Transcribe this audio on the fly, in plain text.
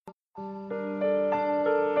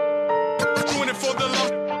Doing it for the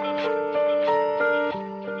love.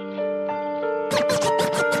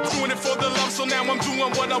 Doing it for the love, so now I'm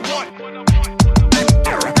doing what I want. I did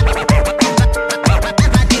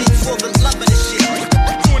it for the love of the shit.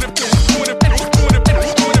 Doing it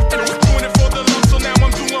for the love, so now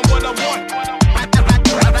I'm doing what I want. I did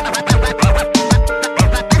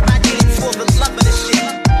it for the love of the shit.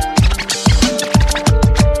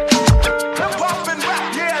 Hip-hop and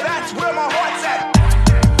rap, yeah, that's where my heart's at.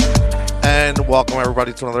 And welcome,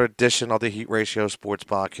 everybody, to another edition of the Heat Ratio Sports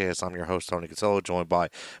Podcast. I'm your host, Tony Consillo, joined by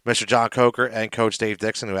Mr. John Coker and Coach Dave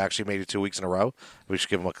Dixon, who actually made it 2 weeks in a row. We should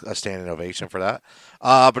give him a standing ovation for that.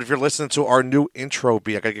 But if you're listening to our new intro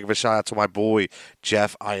beat, I got to give a shout-out to my boy,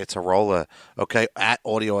 Jeff Ayatarola, okay, at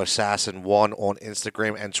Audio Assassin 1 on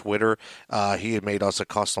Instagram and Twitter. He had made us a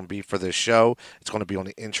custom beat for this show. It's going to be on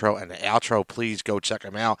the intro and the outro. Please go check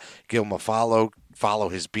him out. Give him a follow. Follow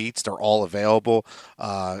his beats. They're all available.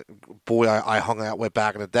 Boy, I hung out with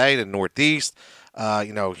back in the day, the Northeast.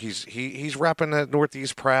 He's repping the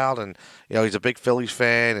Northeast proud, and he's a big Phillies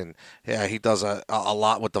fan, and yeah, he does a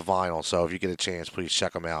lot with the vinyl. So if you get a chance, please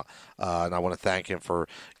check him out. And I want to thank him for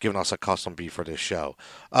giving us a custom beat for this show.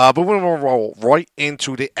 But we're going to roll right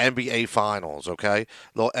into the NBA Finals. Okay,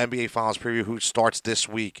 little NBA Finals preview. Who starts this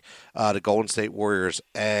week? The Golden State Warriors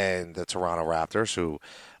and the Toronto Raptors, who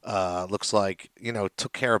looks like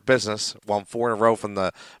took care of business. Won 4 in a row from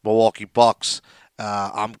the Milwaukee Bucks.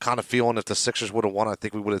 I'm kind of feeling if the Sixers would have won, I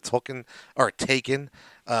think we would have taken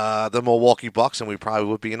the Milwaukee Bucks, and we probably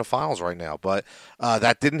would be in the finals right now. But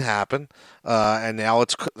that didn't happen, and now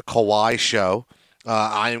it's the Kawhi show.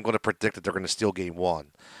 I am going to predict that they're going to steal Game 1.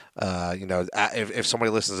 If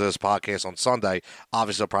somebody listens to this podcast on Sunday,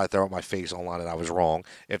 obviously they'll probably throw out my face online that I was wrong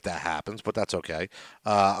if that happens, but that's okay.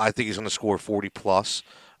 I think he's going to score 40+,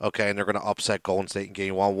 okay, and they're going to upset Golden State in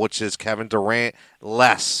Game 1, which is Kevin Durant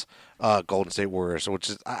less Golden State Warriors, which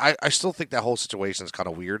is I still think that whole situation is kind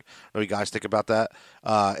of weird. I know you guys think about that.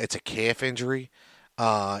 It's a calf injury,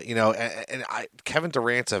 Kevin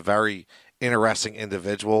Durant's a very interesting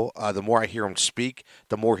individual. The more I hear him speak,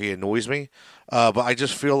 the more he annoys me. But I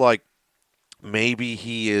just feel like maybe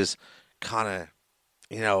he is kind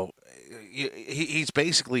of, he's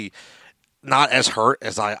basically not as hurt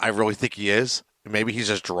as I really think he is. Maybe he's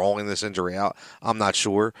just drawing this injury out. I'm not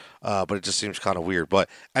sure, but it just seems kind of weird. But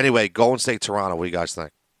anyway, Golden State, Toronto, what do you guys think?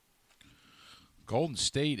 Golden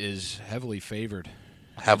State is heavily favored.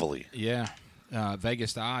 Heavily? Yeah.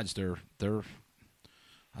 Vegas odds, they're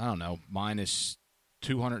I don't know, minus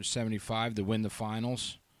 275 to win the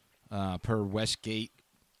finals per Westgate,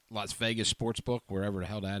 Las Vegas Sportsbook, wherever the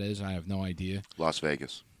hell that is. I have no idea. Las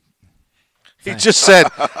Vegas. He just said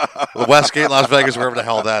Westgate, Las Vegas, wherever the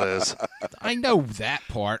hell that is. I know that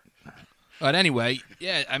part. But anyway,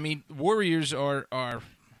 yeah, I mean, Warriors are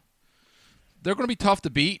they're going to be tough to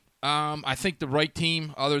beat. I think the right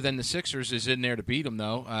team, other than the Sixers, is in there to beat them,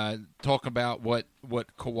 though. Talk about what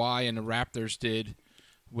Kawhi and the Raptors did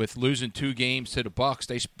with losing 2 games to the Bucks.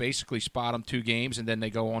 They basically spot them 2 games, and then they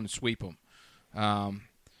go on and sweep them.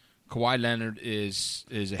 Kawhi Leonard is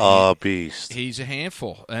a beast. He's a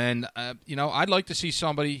handful. And, I'd like to see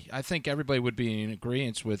somebody – I think everybody would be in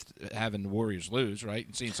agreement with having the Warriors lose, right,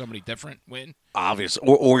 and seeing somebody different win. Obviously.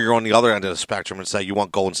 Or you're on the other end of the spectrum and say you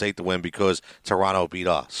want Golden State to win because Toronto beat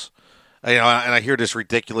us. And I hear this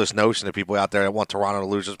ridiculous notion of people out there that want Toronto to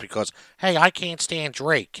lose just because, hey, I can't stand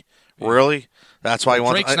Drake. Really? That's why you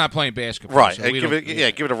want Drake's not playing basketball. Right. So give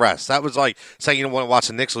it a rest. That was like saying you don't want to watch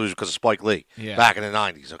the Knicks lose because of Spike Lee back in the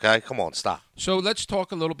 90s, okay? Come on, stop. So let's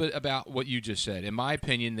talk a little bit about what you just said. In my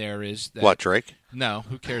opinion, there is that... What, Drake? No,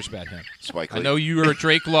 who cares about him? Spike Lee. I know you're a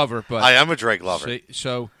Drake lover, but... I am a Drake lover.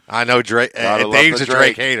 So I know Drake. Dave's a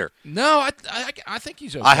Drake hater. No, I think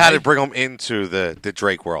he's okay. I had to bring him into the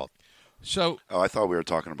Drake world. So... Oh, I thought we were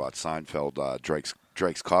talking about Seinfeld, Drake's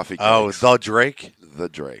coffee cakes. Oh, the Drake? The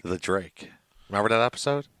Drake. The Drake. Remember that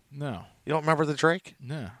episode? No. You don't remember the Drake?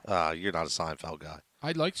 No. You're not a Seinfeld guy.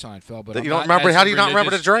 I like Seinfeld, but you don't remember? How do you not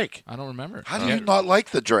remember the Drake? I don't remember it. How do you not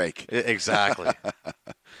like the Drake? Exactly.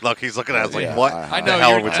 Look, he's looking at us like, Yeah, what I the know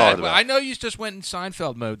hell are we talking about? I know you just went in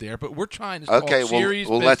Seinfeld mode there, but we're trying to talk serious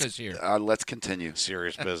business let's, here. Let's continue.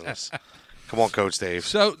 Serious business. Come on, Coach Dave.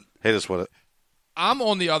 So hit us with it. I'm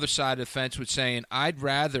on the other side of the fence with saying I'd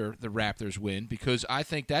rather the Raptors win because I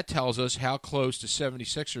think that tells us how close the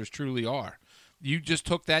 76ers truly are. You just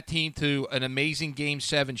took that team to an amazing Game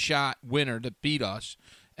 7 shot winner to beat us,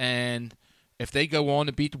 and if they go on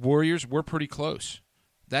to beat the Warriors, we're pretty close.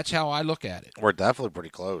 That's how I look at it. We're definitely pretty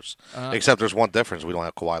close, except there's one difference. We don't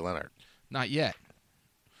have Kawhi Leonard. Not yet.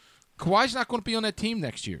 Kawhi's not going to be on that team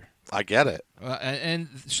next year. I get it. And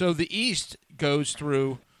so the East goes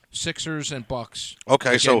through Sixers and Bucks. Okay,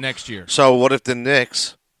 again so next year. So what if the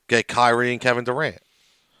Knicks get Kyrie and Kevin Durant?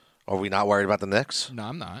 Are we not worried about the Knicks? No,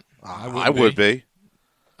 I'm not. I would be.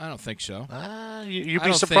 I don't think so. You'd I be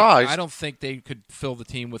don't surprised. I don't think they could fill the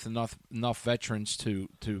team with enough veterans to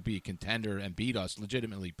be a contender and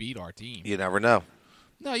legitimately beat our team. You never know.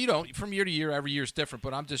 No, you don't. From year to year, every year is different.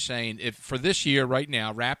 But I'm just saying, if for this year, right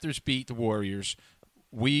now, Raptors beat the Warriors.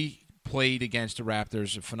 We played against the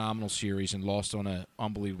Raptors, a phenomenal series, and lost on an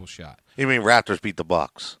unbelievable shot. You mean Raptors beat the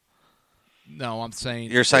Bucks? No, I'm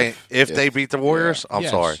saying You're saying if they beat the Warriors? I'm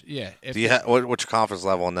yes, sorry. Yeah. Do you what's your confidence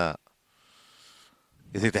level on that?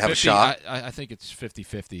 You think they have 50, a shot? I think it's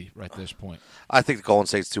 50-50 right at this point. I think the Golden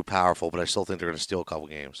State's too powerful, but I still think they're going to steal a couple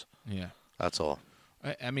games. Yeah. That's all.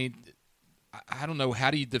 I mean, I don't know.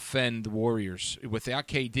 How do you defend the Warriors without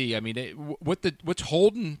KD? I mean, what's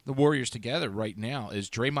holding the Warriors together right now is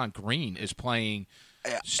Draymond Green is playing.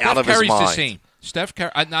 Out of his Curry's mind. the same. Steph Curry.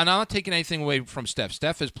 I'm not taking anything away from Steph.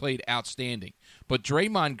 Steph has played outstanding, but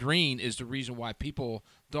Draymond Green is the reason why people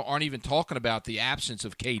aren't even talking about the absence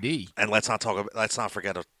of KD. And let's not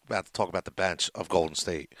forget about to talk about the bench of Golden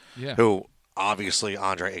State, Yeah. who obviously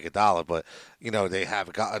Andre Iguodala, but they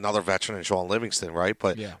have got another veteran in Sean Livingston, right?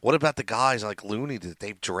 But Yeah. what about the guys like Looney that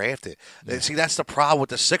they've drafted? See, that's the problem with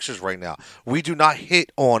the Sixers right now. We do not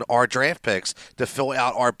hit on our draft picks to fill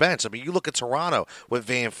out our bench. I mean, you look at Toronto with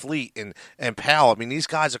Van Fleet and Powell. I mean, these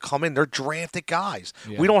guys have come in; they're drafted guys.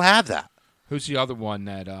 Yeah. We don't have that. Who's the other one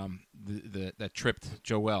that that tripped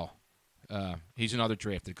Joel? He's another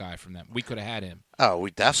drafted guy from them. We could have had him. Oh,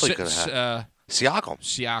 we definitely could have had Siakam.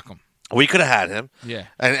 Siakam. We could have had him. Yeah.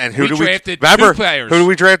 And who We do we drafted remember? two players. Who do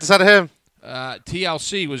we draft instead of him?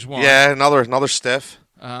 TLC was one. Yeah, another stiff.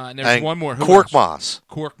 And there's one more. Who Korkmaz.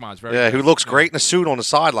 Korkmaz, very Yeah, good. who looks great in a suit on the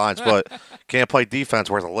sidelines, but can't play defense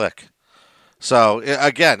worth a lick. So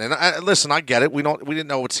again, listen, I get it. We didn't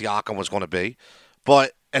know what Siakam was going to be,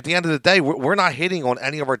 but at the end of the day, we're not hitting on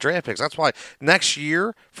any of our draft picks. That's why next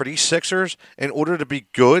year for these Sixers, in order to be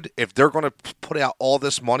good, if they're going to put out all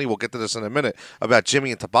this money, we'll get to this in a minute about Jimmy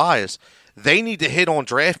and Tobias. They need to hit on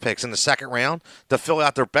draft picks in the second round to fill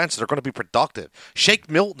out their bench. They're going to be productive. Shake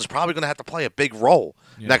Milton's probably going to have to play a big role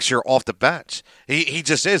next year off the bench. He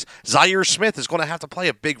just is. Zaire Smith is going to have to play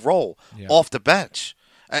a big role off the bench.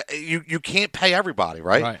 You can't pay everybody,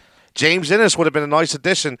 right? James Ennis would have been a nice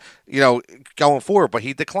addition, going forward, but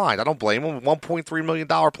he declined. I don't blame him. $1.3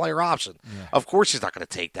 million player option. Yeah. Of course, he's not going to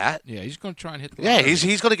take that. Yeah, he's going to try and hit the lottery.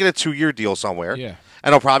 He's going to get a 2-year deal somewhere. Yeah,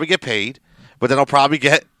 and he'll probably get paid, but then he'll probably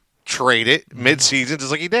get traded mid-season just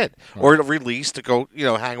like he did, or released to go,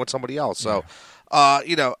 hang with somebody else. So,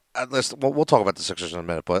 listen, we'll talk about the Sixers in a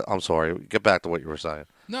minute, but I'm sorry. Get back to what you were saying.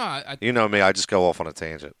 No, you know me. I just go off on a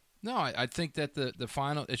tangent. No, I think that the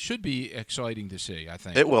final, it should be exciting to see, I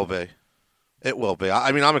think. It will be. It will be.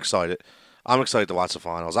 I mean, I'm excited. I'm excited to watch the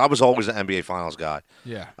finals. I was always an NBA Finals guy.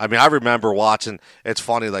 Yeah. I mean, I remember watching. It's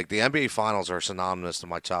funny, like the NBA Finals are synonymous to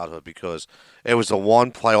my childhood because it was the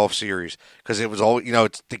one playoff series because it was all,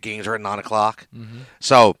 the games are at 9 o'clock. Mm-hmm.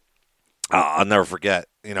 So I'll never forget.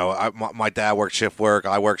 My dad worked shift work.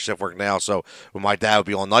 I work shift work now. So when my dad would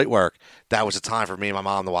be on night work, that was a time for me and my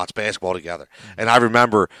mom to watch basketball together. And I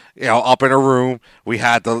remember, up in her room, we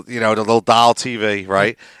had the little dial TV,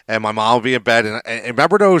 right? And my mom would be in bed. And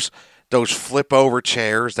remember those flip over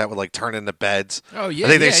chairs that would like turn into beds. Oh yeah, I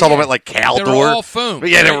think they sold them at like Caldor. They were all foam.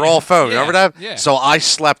 Yeah, they were all foam. Yeah. Remember that? Yeah. So I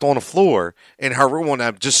slept on the floor in her room one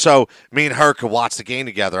night just so me and her could watch the game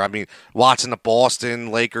together. I mean, watching the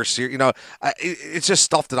Boston Lakers series. It's just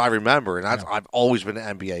stuff that I remember, and I've always been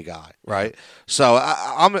an NBA guy, right? So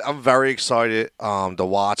I'm very excited to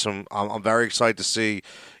watch them. I'm very excited to see.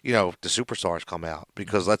 The superstars come out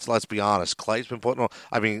because let's be honest, Steph's been putting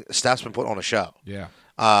on a show. Yeah.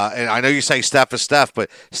 And I know you say Steph is Steph,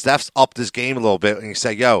 but Steph's upped his game a little bit. And you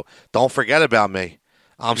say, yo, don't forget about me.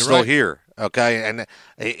 I'm You're still right. here. Okay. And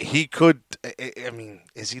he could,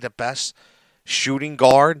 is he the best shooting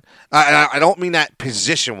guard? I don't mean that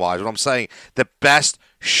position wise. What I'm saying, the best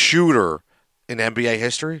shooter in NBA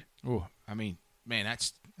history. Oh, I mean, man,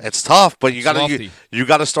 it's tough, but you got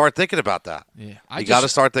to start thinking about that. Yeah. You got to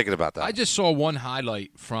start thinking about that. I just saw one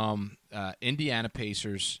highlight from Indiana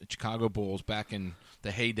Pacers, Chicago Bulls back in the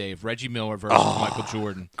heyday of Reggie Miller versus Michael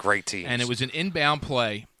Jordan. Great team. And it was an inbound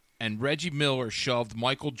play, and Reggie Miller shoved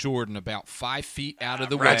Michael Jordan about 5 feet out of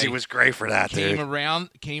the way. Reggie was great for that, Came dude. around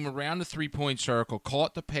the three-point circle,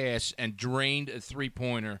 caught the pass, and drained a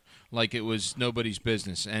three-pointer like it was nobody's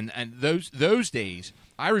business. And those days,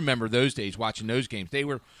 I remember those days watching those games. They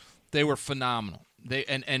were phenomenal.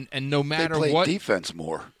 And no matter they played what defense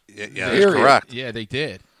more. Yeah, that's correct. Yeah, they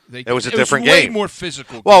did. It was a different game. Way more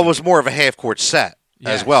physical. Well, it was more of a half-court set.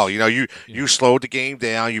 as Yes. well. You know, you slowed the game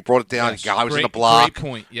down. You brought it down. Yes. The guy was in the Great block.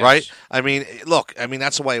 point, yes. Right? I mean, look,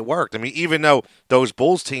 that's the way it worked. I mean, even though those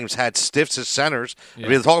Bulls teams had stiffs as centers, I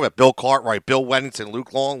mean, they're talking about Bill Cartwright, Bill Weddington,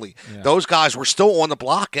 Luke Longley. Yeah. Those guys were still on the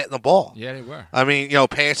block getting the ball. Yeah, they were. I mean,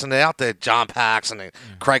 passing it out to John Paxson and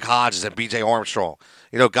Craig Hodges and B.J. Armstrong.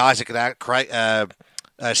 Guys that could act,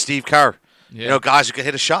 Steve Kerr. Yeah. Guys who could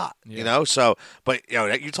hit a shot. Yeah. So, but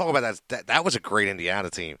you talk about that was a great Indiana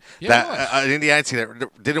team. Yeah, it was. An Indiana team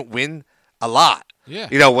that didn't win a lot.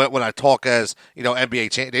 Yeah. When I talk as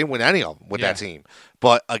NBA champ, they didn't win any of them with that team.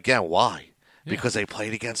 But again, why? Yeah. Because they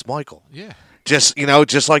played against Michael. Yeah. Just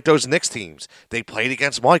like those Knicks teams, they played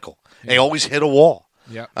against Michael. They always hit a wall.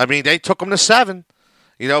 Yeah. I mean, they took them to 7,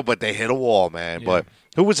 but they hit a wall, man. Yeah. But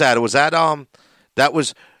who was that? Was that that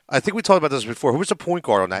was. I think we talked about this before. Who was the point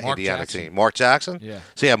guard on that Mark Indiana Jackson. team? Mark Jackson? Yeah.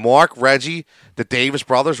 So, Mark, Reggie, the Davis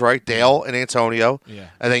brothers, right? Dale and Antonio. Yeah.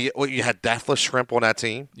 And then you had Deathless Shrimp on that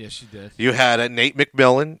team. Yes, you did. You had Nate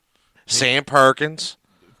McMillan, Sam Perkins.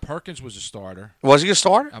 Perkins was a starter. Was he a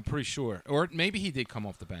starter? I'm pretty sure. Or maybe he did come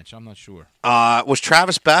off the bench. I'm not sure. Was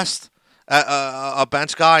Travis Best a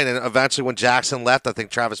bench guy? And then eventually when Jackson left, I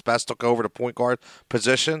think Travis Best took over the point guard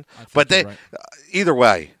position. But you're right. Either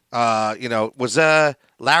way, was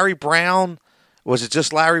Larry Brown? Was it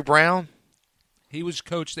just Larry Brown? He was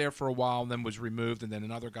coach there for a while, and then was removed, and then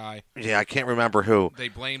another guy. Yeah, I can't remember who. They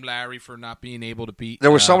blamed Larry for not being able to beat.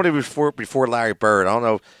 There was somebody before Larry Bird. I don't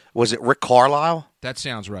know. Was it Rick Carlisle? That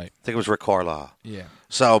sounds right. I think it was Rick Carlisle. Yeah.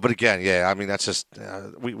 So, but again, I mean, that's just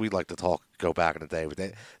we like to go back in the day, but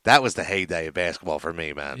that was the heyday of basketball for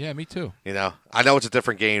me, man. Yeah, me too. I know it's a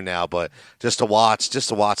different game now, but just to watch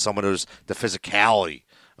some of the physicality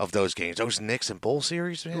of those games, those Knicks and Bull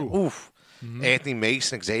series, man. Oof. Mm-hmm. Anthony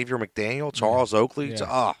Mason, Xavier McDaniel, Charles Oakley.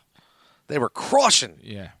 Yeah. They were crushing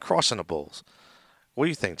the Bulls. What do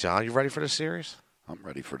you think, John? You ready for the series? I'm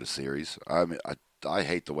ready for the series. I mean, I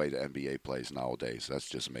hate the way the NBA plays nowadays. That's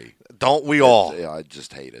just me. Don't we all? Yeah, I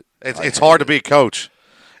just hate it. It's hard to be a coach.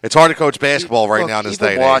 It's hard to coach basketball right Look, now in this even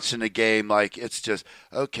day and age. watching the game, like, it's just,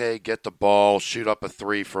 okay, get the ball, shoot up a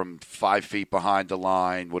 3 from 5 feet behind the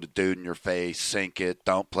line with a dude in your face, sink it,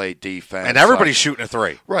 don't play defense. And everybody's shooting a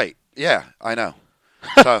 3. Right. Yeah, I know.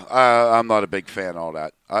 So I'm not a big fan of all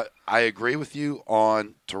that. I agree with you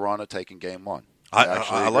on Toronto taking game 1.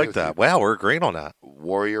 I like that. Wow, we're agreeing on that.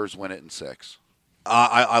 Warriors win it in 6.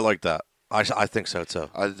 I like that. I think so, too.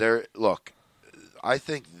 Look, I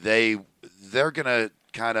think they're going to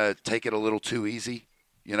kind of take it a little too easy,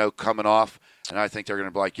 coming off. And I think they're going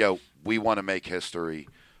to be like, we want to make history,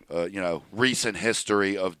 recent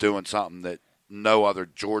history of doing something that no other.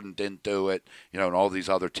 Jordan didn't do it, and all these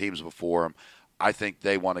other teams before him. I think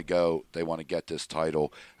they want to go. They want to get this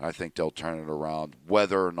title. And I think they'll turn it around,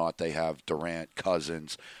 whether or not they have Durant,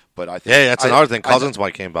 Cousins. But I think that's another thing. Cousins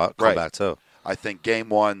might come back too. I think game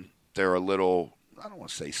 1 they're a little. I don't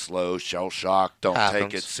want to say slow, shell shocked. Don't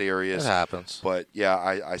take it serious. It happens. But yeah,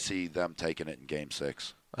 I see them taking it in game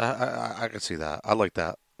 6. I can see that. I like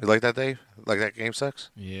that. You like that, Dave? Like that game 6?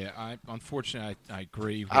 Yeah, unfortunately I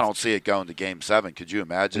agree. I don't see it going to game 7. Could you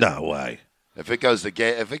imagine? No way. If it goes to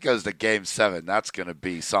game 7, that's going to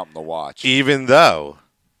be something to watch. Even though,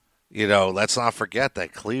 let's not forget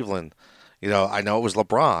that Cleveland. I know it was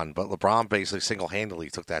LeBron, but LeBron basically single-handedly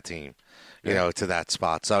took that team, to that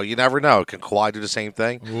spot. So you never know. Can Kawhi do the same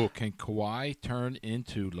thing? Ooh, can Kawhi turn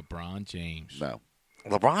into LeBron James? No.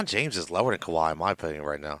 LeBron James is lower than Kawhi, in my opinion,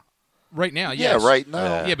 right now. Right now, yes. Yeah, right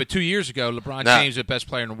now. Yeah, but 2 years ago, LeBron James is the best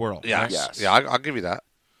player in the world. Yes. Right? Yes. Yeah, I'll give you that.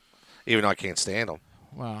 Even though I can't stand him.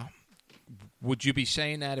 Well, would you be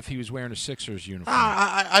saying that if he was wearing a Sixers uniform?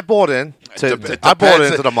 I bought in. I bought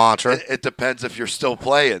into the mantra. It depends if you're still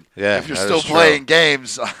playing. Yeah, if you're that still is true. playing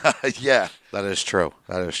games, yeah. That is true.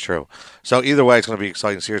 That is true. So either way, it's going to be an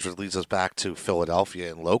exciting series, which leads us back to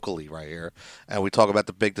Philadelphia and locally right here. And we talk about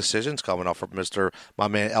the big decisions coming up from my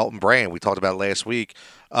man Elton Brand. We talked about it last week.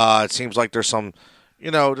 It seems like there's some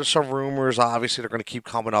rumors. Obviously, they're going to keep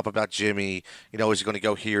coming up about Jimmy. Is he going to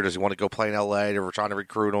go here? Does he want to go play in L.A.? They're trying to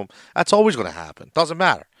recruit him. That's always going to happen. Doesn't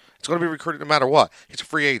matter. It's going to be recruited no matter what. He's a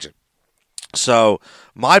free agent. So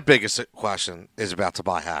my biggest question is about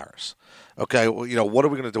Tobias Harris. Okay, well, what are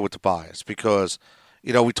we going to do with Tobias? Because,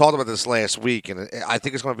 we talked about this last week, and I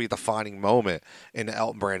think it's going to be a defining moment in the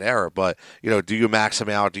Elton Brand era. But, do you max him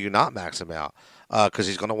out? Do you not max him out? Because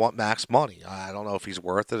he's going to want max money. I don't know if he's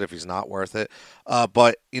worth it, if he's not worth it.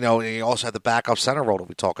 But, he also had the backup center role that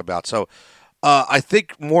we talk about. So I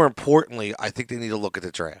think more importantly, I think they need to look at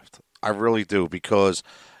the draft. I really do, because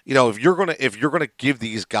if you're gonna give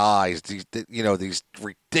these guys these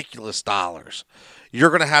ridiculous dollars, you're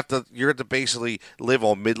gonna have to basically live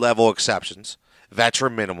on mid-level exceptions,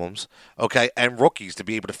 veteran minimums, okay, and rookies to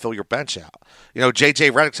be able to fill your bench out.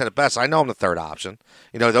 J.J. Redick said it best. I know I'm the third option.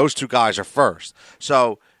 Those two guys are first.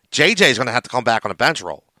 So J.J. is going to have to come back on a bench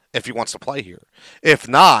role if he wants to play here. If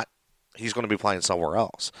not, he's going to be playing somewhere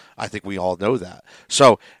else. I think we all know that.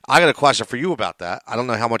 So I got a question for you about that. I don't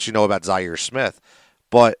know how much you know about Zaire Smith,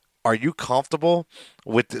 but are you comfortable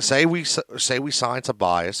with say we sign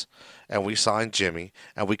Tobias and we sign Jimmy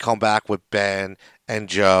and we come back with Ben and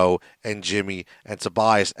Joe and Jimmy and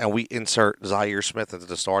Tobias and we insert Zaire Smith into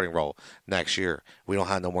the starting role next year? We don't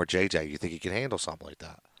have no more JJ. You think he can handle something like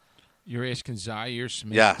that? You're asking Zaire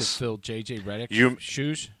Smith Yes. to fill J.J. Redick's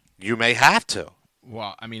shoes? You may have to.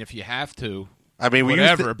 Well, I mean, if you have to, we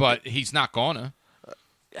whatever, but he's not going to.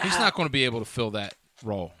 He's not going to be able to fill that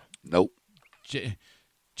role. Nope.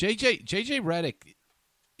 J.J. Redick,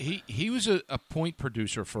 he was a point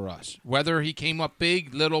producer for us. Whether he came up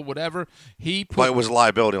big, little, whatever, but it was a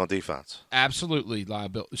liability on defense. Absolutely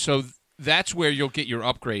liability. So that's where you'll get your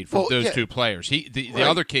upgrade from those two players. The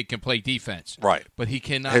other kid can play defense, right? But he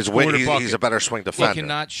cannot. He's a better swing defender. He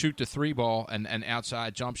cannot shoot the three ball and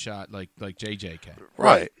outside jump shot like JJ can.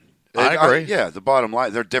 Right. I agree. The bottom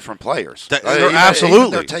line, they're different players. Absolutely.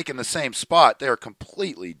 Even they're taking the same spot. They're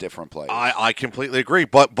completely different players. I completely agree.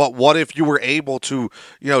 But what if you were able to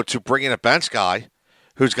bring in a bench guy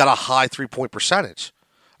who's got a high 3-point percentage,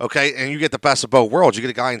 okay, and you get the best of both worlds. You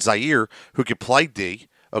get a guy in Zaire who can play D,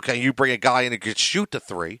 okay, you bring a guy in who can shoot the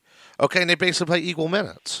three, okay, and they basically play equal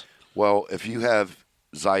minutes. Well, if you have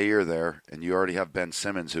Zaire there and you already have Ben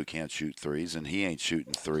Simmons who can't shoot threes and he ain't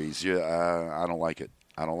shooting threes, I don't like it.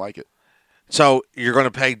 I don't like it. So you're going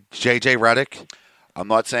to pay J.J. Redick? I'm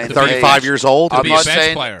not saying 35 years old. I'm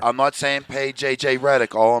not saying pay J.J.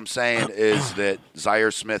 Redick. All I'm saying is that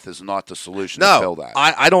Zaire Smith is not the solution to fill that.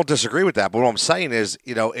 I don't disagree with that. But what I'm saying is,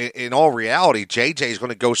 in all reality, J.J. is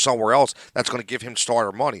going to go somewhere else that's going to give him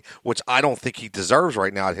starter money, which I don't think he deserves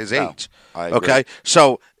right now at his age. I agree. Okay,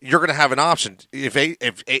 so you're going to have an option if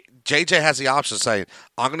J.J. has the option of saying,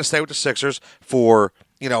 I'm going to stay with the Sixers for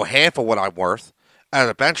half of what I'm worth at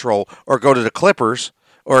a bench role, or go to the Clippers,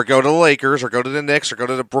 or go to the Lakers, or go to the Knicks, or go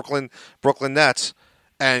to the Brooklyn Nets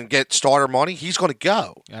and get starter money, he's going to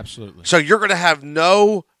go. Absolutely. So you're going to have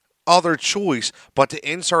no other choice but to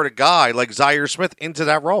insert a guy like Zaire Smith into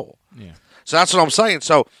that role. Yeah. So that's what I'm saying.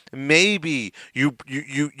 So maybe you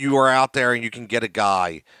are out there and you can get a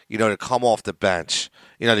guy, to come off the bench,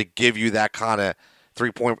 to give you that kind of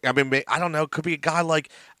 3-point. I mean, I don't know. It could be a guy like,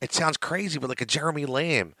 it sounds crazy, but like a Jeremy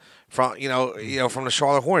Lamb from from the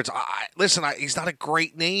Charlotte Hornets. He's not a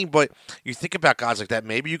great name, but you think about guys like that.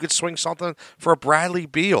 Maybe you could swing something for a Bradley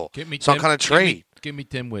Beal, some kind of trade. Give me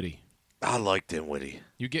Dinwiddie. I like Dinwiddie.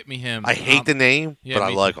 You get me him. I hate the name, but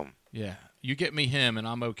I like him. Yeah, you get me him, and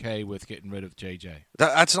I'm okay with getting rid of JJ.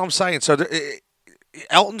 That's what I'm saying. So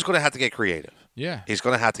Elton's going to have to get creative. Yeah, he's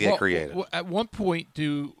going to have to get creative. Well, at one point,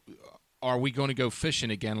 are we going to go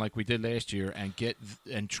fishing again like we did last year and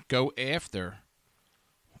go after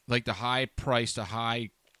like the high price, the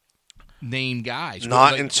high name guys?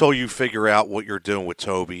 Not until you figure out what you're doing with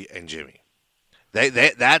Toby and Jimmy.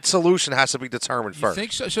 That solution has to be determined first. You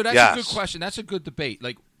think so? So that's a good question. That's a good debate.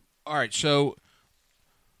 Like, all right, so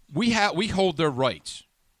we hold their rights,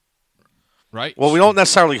 right? Well, we don't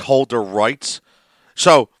necessarily hold their rights.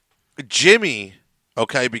 So Jimmy,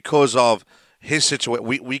 okay, because of his situation,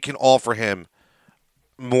 we can offer him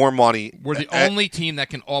more money. We're the only team that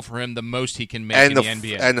can offer him the most he can make in the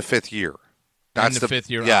NBA. And the fifth year. That's the fifth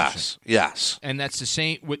year option. Yes. And that's the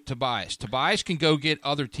same with Tobias. Tobias can go get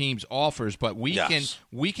other teams' offers, but we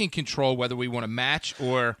can control whether we want to match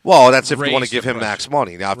or that's if you want to give him max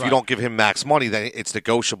money. Now, if you don't give him max money, then it's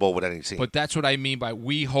negotiable with any team. But that's what I mean by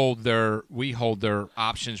we hold their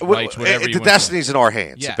options, rights, whatever. The destiny's in our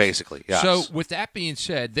hands, basically. Yes. So with that being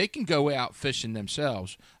said, they can go out fishing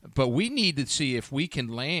themselves, but we need to see if we can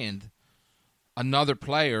land another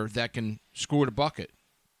player that can score the bucket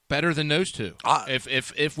better than those two.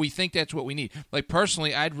 If we think that's what we need. Like,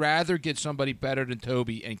 personally, I'd rather get somebody better than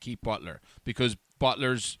Toby and keep Butler because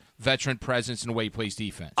Butler's veteran presence and the way he plays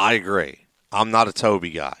defense. I agree. I'm not a Toby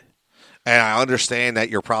guy. And I understand that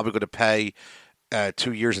you're probably going to pay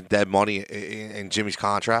 2 years in dead money in Jimmy's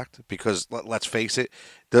contract because, let's face it,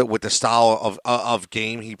 with the style of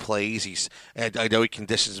game he plays, I know he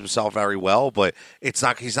conditions himself very well, but he's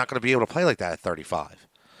not going to be able to play like that at 35.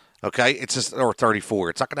 Okay, it's just, or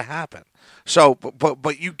 34. It's not going to happen. So,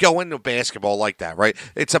 but you go into basketball like that, right?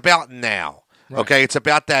 It's about now. Right. Okay, it's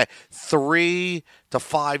about that 3 to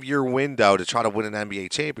 5 year window to try to win an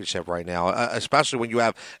NBA championship right now, especially when you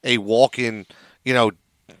have a walk-in,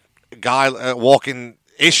 guy walking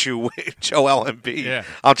issue with Joel Embiid. Yeah.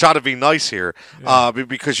 I'm trying to be nice here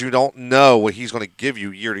because you don't know what he's going to give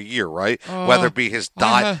you year to year, right? Whether it be his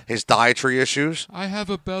dietary issues. I have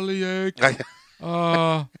a bellyache.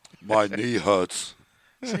 My knee hurts.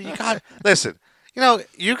 So you got listen.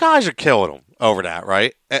 You guys are killing him over that,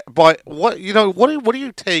 right? But what do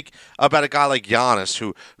you take about a guy like Giannis,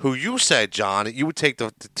 who you said, John, you would take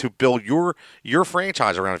to build your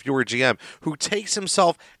franchise around if you were a GM, who takes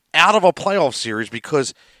himself out of a playoff series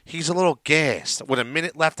because he's a little gassed with a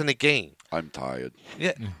minute left in the game? I'm tired.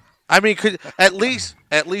 Yeah, I mean, at least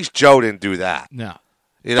Joe didn't do that. No,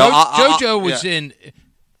 JoJo was in.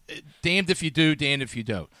 Damned if you do, damned if you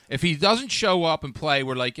don't. If he doesn't show up and play,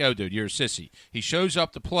 we're like, "Yo, dude, you're a sissy." He shows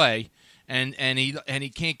up to play, and he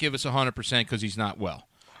can't give us 100% because he's not well.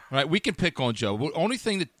 Right? We can pick on Joe. The only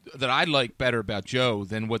thing that I like better about Joe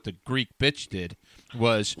than what the Greek bitch did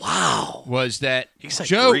was that he's a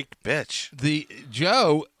Joe, Greek bitch.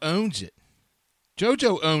 Joe owns it.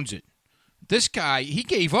 JoJo owns it. This guy, he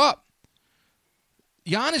gave up.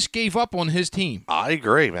 Giannis gave up on his team. I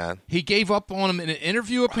agree, man. He gave up on him in an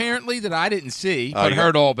interview apparently that I didn't see, but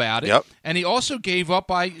heard all about it. Yep. And he also gave up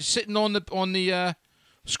by sitting on the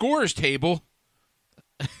scorer's table.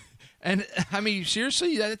 And I mean,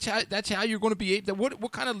 seriously, that's how you're going to be.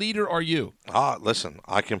 What kind of leader are you? Listen,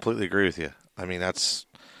 I completely agree with you. I mean, that's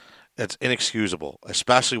inexcusable,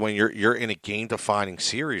 especially when you're in a game-defining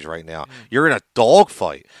series right now. You're in a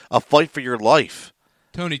dogfight, a fight for your life.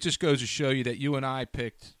 Tony, just goes to show you that you and I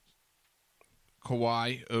picked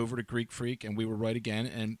Kawhi over the Greek Freak, and we were right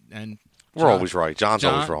again. And we're always right. John's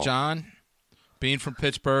always wrong. John, being from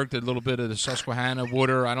Pittsburgh, did a little bit of the Susquehanna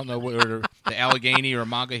water. I don't know whether the Allegheny or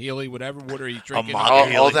Monongahela, whatever water he's drinking.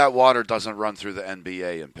 All that water doesn't run through the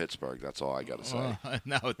NBA in Pittsburgh. That's all I got to say.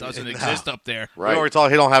 No, it doesn't exist up there. Right. He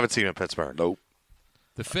don't have a team in Pittsburgh. Nope.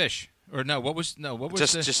 The Fish. Or no, what was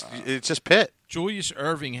it's just Pitt. Julius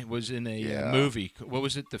Erving was in a movie. What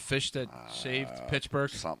was it? The Fish that saved Pittsburgh?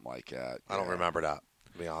 Something like that. I don't remember that,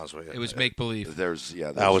 to be honest with you. It was make believe.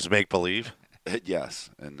 That was make believe. Yes,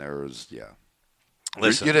 and there was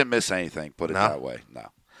Listen, you didn't miss anything. Put it that way.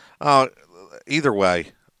 No. Either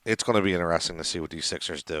way, it's going to be interesting to see what these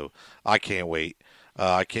Sixers do. I can't wait.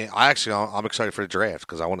 I'm excited for the draft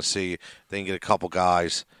because I want to see if they can get a couple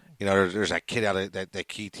guys. There's that kid out of that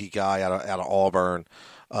KT guy out of Auburn.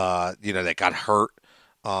 That got hurt.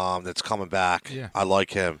 That's coming back. Yeah. I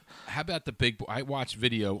like him. How about the big boy? I watched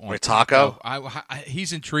video on Taco.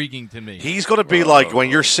 He's intriguing to me. He's going to be like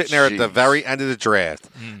when you're sitting there at the very end of the draft,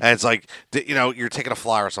 and it's like you're taking a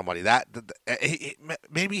flyer on somebody.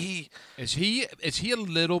 Maybe he is he a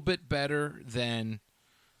little bit better than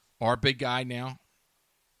our big guy now?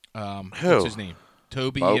 Who? What's his name?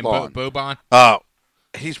 Toby and Boban.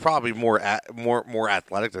 He's probably more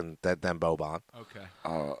athletic than Boban.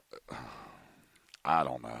 Okay. I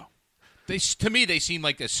don't know. To me, they seem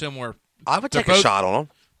like they're similar. I would take a shot on him.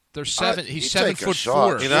 They're seven. He's 7'4".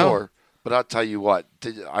 Sure. But I'll tell you what.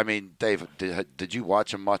 Dave, did you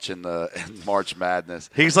watch him much in March Madness?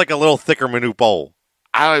 He's like a little thicker Manute Bol.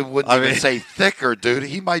 I wouldn't even say thicker, dude.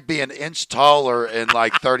 He might be an inch taller and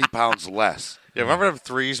like 30 pounds less. Yeah, remember them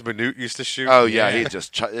threes Manute used to shoot? Oh, yeah. He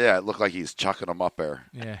just it looked like he's chucking them up there.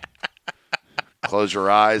 Yeah. Close your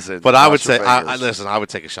eyes. But I would say, listen, I would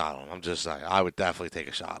take a shot on him. I'm just saying, I would definitely take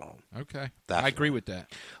a shot on him. Okay. Definitely. I agree with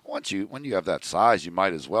that. When you have that size, you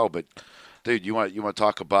might as well. But, dude, you want to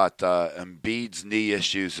talk about Embiid's knee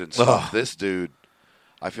issues and stuff. Ugh. This dude,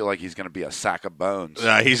 I feel like he's going to be a sack of bones.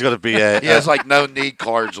 He's going to be he has like no knee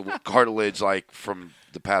cartilage like from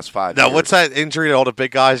the past 5 years. Now, what's that injury that all the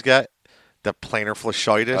big guys get? The plantar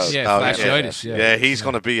fasciitis. Fasciitis. Yeah. He's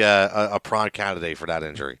going to be a prime candidate for that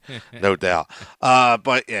injury, no doubt.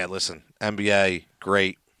 But yeah, listen, NBA,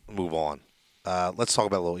 great. Move on. Let's talk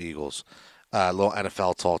about little Eagles. A little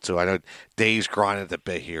NFL talk too. I know Dave's grinding the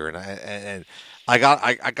bit here, and I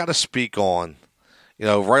got to speak on,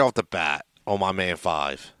 right off the bat on my man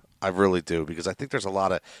 5. I really do, because I think there's a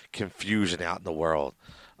lot of confusion out in the world.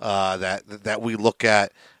 That we look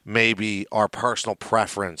at maybe our personal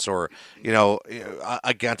preference or,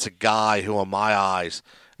 against a guy who, in my eyes,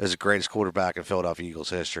 is the greatest quarterback in Philadelphia Eagles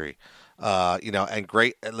history. And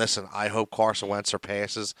great. Listen, I hope Carson Wentz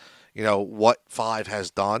surpasses, what 5 has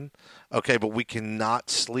done. Okay, but we cannot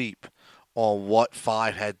sleep on what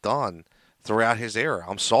 5 had done throughout his era.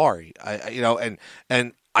 I'm sorry.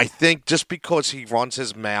 And I think just because he runs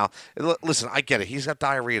his mouth, listen, I get it. He's got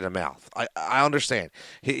diarrhea in the mouth. I understand.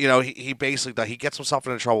 He basically he gets himself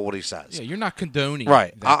into trouble what he says. Yeah, you're not condoning.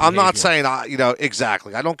 Right. I'm not saying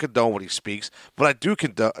exactly. I don't condone what he speaks, but I do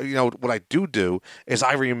condone. What I do is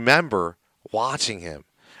I remember watching him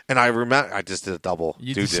And I remember I just did a double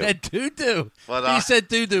You doo-doo. just said doo-doo. But, He said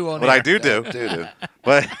doo-doo on What air. I do,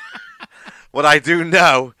 but what I do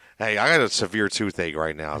know, hey, I got a severe toothache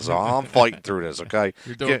right now, so I'm fighting through this. Okay,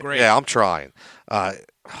 You're doing great. Yeah, I'm trying.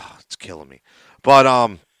 It's killing me, but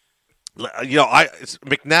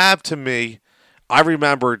McNabb to me, I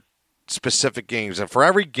remember specific games, and for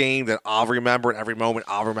every game that I'll remember and every moment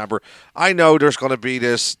I'll remember, I know there's going to be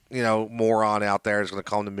this moron out there that's going to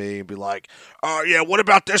come to me and be like, "Oh yeah, what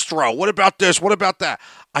about this throw? What about this? What about that?"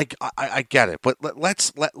 I get it, but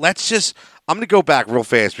let's just. I'm going to go back real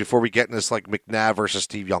fast before we get in this like McNabb versus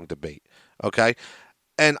Steve Young debate, okay?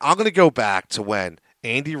 And I'm going to go back to when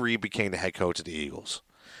Andy Reid became the head coach of the Eagles,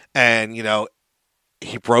 and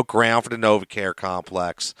he broke ground for the NovaCare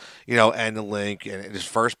complex, and the link. And his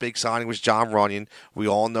first big signing was John Runyon. We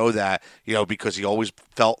all know that, because he always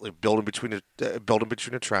felt like building between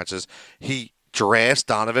the trenches. He drafts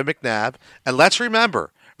Donovan McNabb. And let's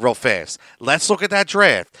remember, real fast, let's look at that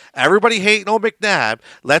draft. Everybody hating on McNabb.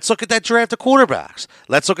 Let's look at that draft of quarterbacks.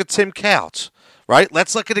 Let's look at Tim Couch. Right?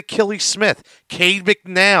 Let's look at Achilles Smith, Cade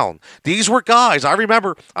McNown. These were guys. I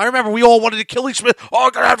remember we all wanted Achilles Smith. Oh, I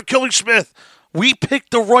got to have Achilles Smith. We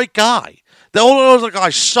picked the right guy. The other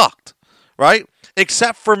guys sucked, right?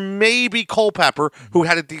 Except for maybe Culpepper, who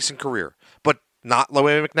had a decent career, but not the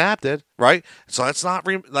way McNabb did, right? So let's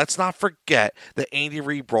not forget that Andy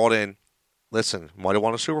Reid brought in. Listen, might have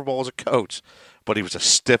won a Super Bowl as a coach, but he was as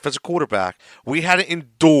stiff as a quarterback. We had to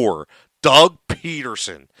endure Doug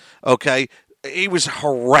Peterson. Okay, he was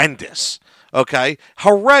horrendous. Okay,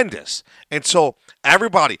 horrendous. And so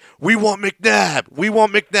everybody, we want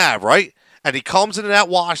McNabb, right? And he comes into that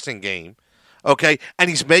Washington game, okay, and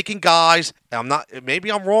he's making guys.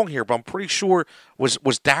 Maybe I'm wrong here, but I'm pretty sure was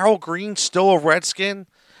Darryl Green still a Redskin?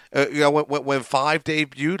 When 5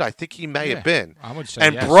 debuted, I think he may have been. I would say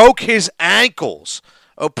and yes. broke his ankles.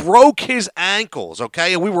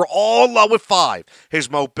 Okay, and we were all in love with 5. His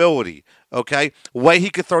mobility, okay, way he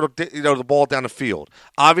could throw the ball down the field.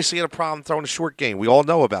 Obviously, he had a problem throwing a short game. We all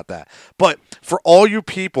know about that. But for all you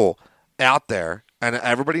people out there, and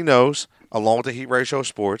everybody knows, along with the Heat Ratio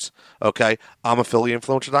Sports, okay, I'm a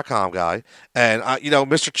PhillyInfluencer.com guy. And,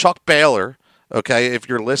 Mr. Chuck Baylor, okay, if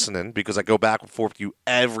you're listening, because I go back and forth with you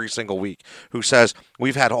every single week, who says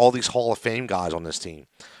we've had all these Hall of Fame guys on this team.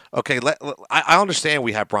 Okay, I understand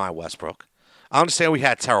we had Brian Westbrook. I understand we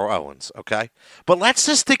had Terrell Owens, okay? But let's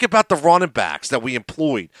just think about the running backs that we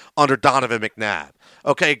employed under Donovan McNabb.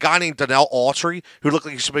 Okay, a guy named Donnell Autry, who looked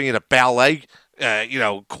like he should be in a ballet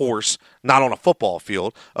course, not on a football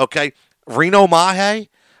field. Okay, Reno Mahe.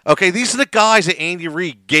 Okay, these are the guys that Andy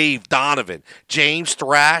Reid gave Donovan. James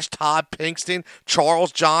Thrash, Todd Pinkston,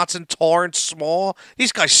 Charles Johnson, Torrance Small.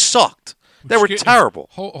 These guys sucked. They were terrible.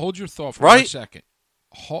 Hold your thought for Right? 1 second.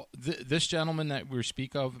 This gentleman that we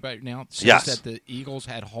speak of about now says Yes. that the Eagles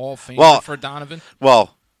had Hall of Fame for Donovan.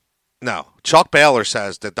 Well, no. Chuck Baylor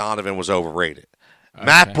says that Donovan was overrated. Okay.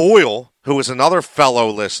 Matt Boyle, who is another fellow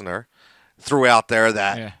listener, threw out there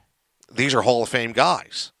that these are Hall of Fame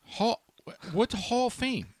guys. What's Hall of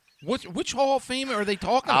Fame? Which Hall of Fame are they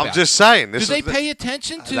talking about? I'm just saying. Do they pay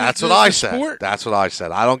attention to That's the, what I the said. sport? That's what I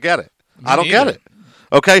said. I don't get it. Me neither. Get it.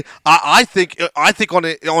 Okay, I think on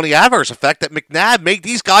the adverse effect that McNabb made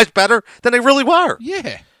these guys better than they really were.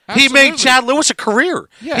 Yeah, he made Chad Lewis a career.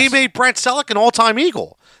 Yes. He made Brent Selleck an all-time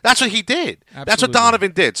Eagle. That's what he did. Absolutely. That's what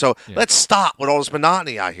Donovan did. So let's stop with all this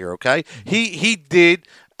monotony out here. Okay, he did.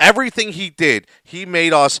 Everything he did, he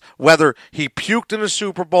made us, whether he puked in the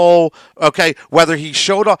Super Bowl, okay, whether he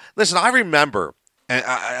showed up. Listen, I remember, and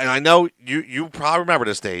I know you probably remember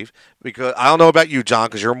this, Dave, because I don't know about you, John,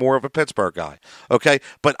 because you're more of a Pittsburgh guy, okay?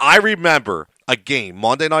 But I remember a game,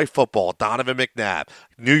 Monday Night Football, Donovan McNabb,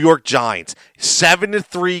 New York Giants,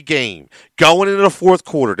 7-3 game, going into the fourth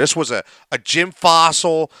quarter. This was a Jim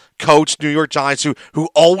Fossil coach, New York Giants, who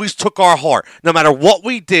always took our heart. No matter what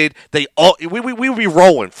we did, we would be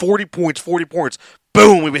rolling 40 points.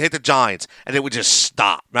 Boom, we would hit the Giants, and it would just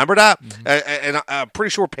stop. Remember that? Mm-hmm. And I'm pretty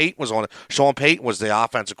sure Payton was on it. Sean Payton was the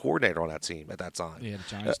offensive coordinator on that team at that time, the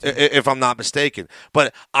Giants if I'm not mistaken.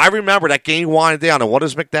 But I remember that game winding down, and what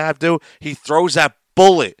does McNabb do? He throws that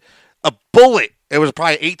bullet. A bullet. It was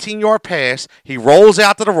probably an 18-yard pass. He rolls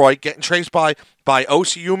out to the right, getting chased by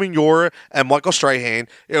O.C. Umenyiora and Michael Strahan.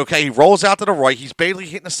 Okay, he rolls out to the right. He's barely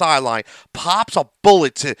hitting the sideline. Pops a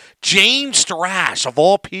bullet to James Thrash, of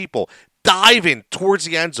all people. Diving towards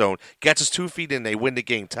the end zone, gets his 2 feet in, they win the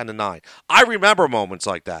game 10-9. I remember moments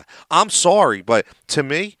like that. I'm sorry, but to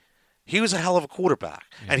me, He was a hell of a quarterback,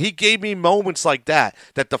 and he gave me moments like that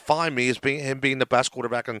define me as him being the best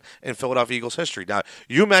quarterback in Philadelphia Eagles history. Now,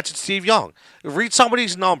 you mentioned Steve Young. Read some of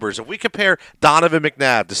these numbers. If we compare Donovan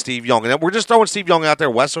McNabb to Steve Young, and we're just throwing Steve Young out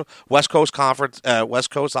there, West Coast Conference, West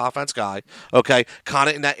Coast offense guy, okay, kind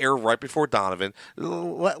of in that era right before Donovan.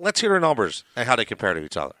 Let's hear the numbers and how they compare to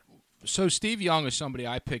each other. So Steve Young is somebody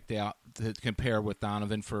I picked out to compare with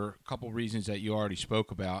Donovan for a couple reasons that you already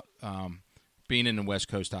spoke about. Being in the West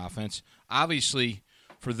Coast offense. Obviously,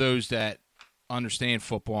 for those that understand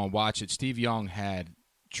football and watch it, Steve Young had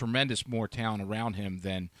tremendous more talent around him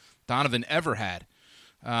than Donovan ever had.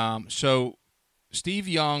 So Steve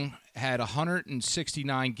Young had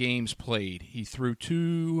 169 games played. He threw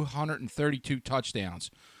 232 touchdowns.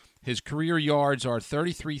 His career yards are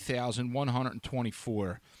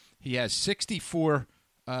 33,124. He has 64%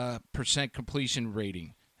 completion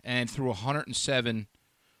rating and threw 107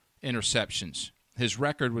 interceptions. His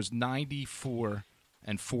record was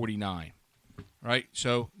 94-49. Right?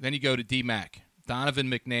 So then you go to D-Mac.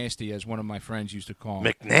 Donovan McNasty, as one of my friends used to call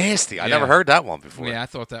him. McNasty. I Yeah. never heard that one before. Yeah, I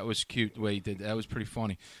thought that was cute the way he did that. That was pretty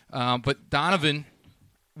funny. But Donovan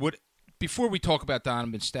would, before we talk about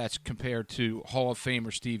Donovan's stats compared to Hall of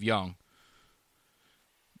Famer Steve Young,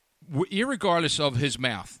 irregardless of his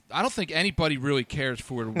mouth, I don't think anybody really cares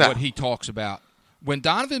for what he talks about. When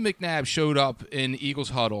Donovan McNabb showed up in the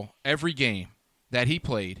Eagles huddle every game that he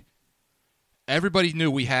played, everybody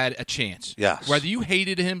knew we had a chance. Yes. Whether you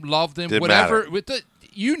hated him, loved him, Didn't whatever, matter.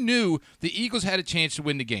 You knew the Eagles had a chance to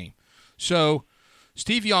win the game. So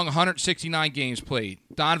Steve Young, 169 games played.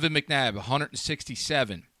 Donovan McNabb,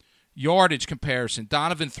 167. Yardage comparison.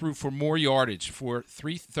 Donovan threw for more yardage for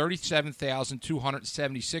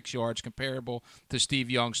 37,276 yards comparable to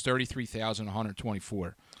Steve Young's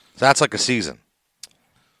 33,124. So that's like a season.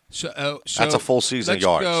 So That's a full season let's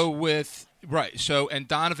yards. go with right. So and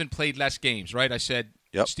Donovan played less games, right? I said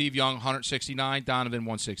Yep. Steve Young 169, Donovan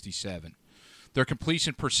 167. Their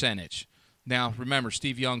completion percentage. Now remember,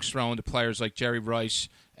 Steve Young's throwing to players like Jerry Rice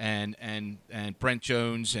and Brent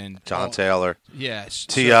Jones and John Taylor. Yes,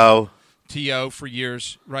 T.O. T.O. for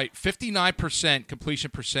years, right? 59%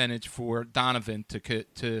 completion percentage for Donovan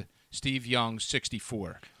to Steve Young's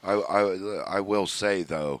 64. I will say,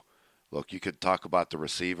 though, look, you could talk about the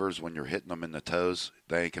receivers when you're hitting them in the toes.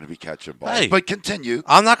 They ain't going to be catching balls. Hey. But continue.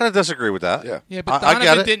 I'm not going to disagree with that. Yeah. Yeah, but I get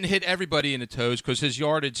Donovan it. didn't hit everybody in the toes because his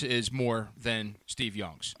yardage is more than Steve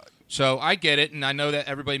Young's. So I get it, and I know that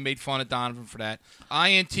everybody made fun of Donovan for that.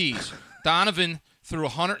 INTs. Donovan threw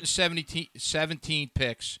 117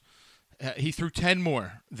 picks. He threw 10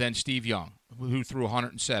 more than Steve Young, who threw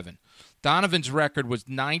 107. Donovan's record was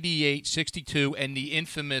 98-62, and the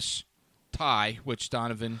infamous tie, which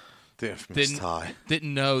Donovan The infamous tie.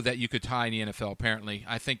 didn't know that you could tie in the NFL, apparently.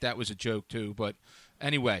 I think that was a joke, too. But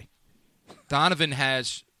anyway, Donovan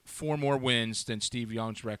has 4 more wins than Steve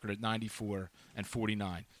Young's record at 94-49.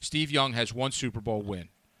 Steve Young has 1 Super Bowl win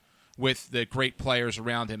with the great players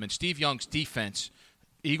around him. And Steve Young's defense,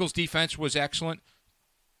 Eagles' defense was excellent.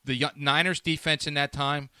 The Niners' defense in that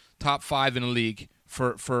time, top 5 in the league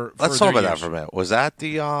for Let's their talk about that years. for a minute. Was that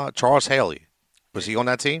the Charles Haley? Was he on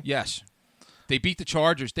that team? Yes. They beat the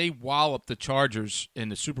Chargers. They walloped the Chargers in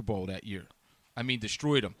the Super Bowl that year. I mean,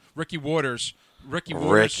 destroyed them. Ricky Waters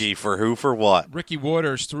For who? For what? Ricky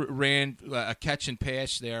Waters ran a catch and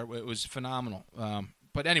pass there. It was phenomenal.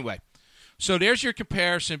 But anyway, so there's your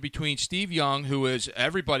comparison between Steve Young, who is,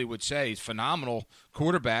 everybody would say, is phenomenal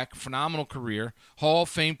quarterback, phenomenal career, Hall of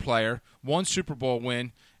Fame player, 1 Super Bowl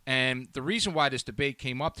win. And the reason why this debate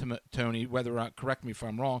came up, to Tony, correct me if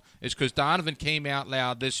I'm wrong, is because Donovan came out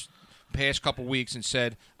loud this past couple weeks and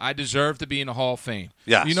said, I deserve to be in the Hall of Fame.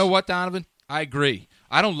 Yes. You know what, Donovan? I agree.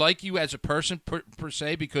 I don't like you as a person per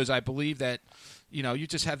se because I believe that, you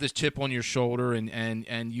just have this chip on your shoulder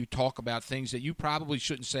and you talk about things that you probably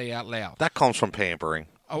shouldn't say out loud. That comes from pampering.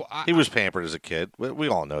 Oh, He was pampered as a kid. We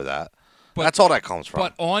all know that. But- That's all that comes from.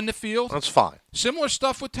 But on the field, That's fine. similar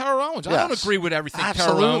stuff with Terrell Owens. I don't Yes. agree with everything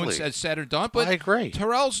Absolutely. Terrell Owens has said or done, but I agree.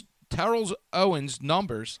 Terrell Owens'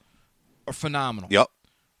 numbers are phenomenal. Yep.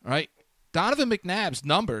 Right? Donovan McNabb's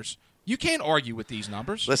numbers, you can't argue with these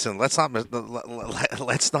numbers. Listen, let's not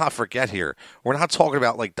forget here. We're not talking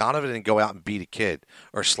about like Donovan didn't go out and beat a kid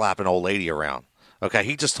or slap an old lady around. Okay,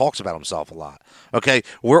 he just talks about himself a lot. Okay,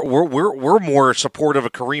 we're more supportive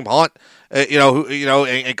of Kareem Hunt,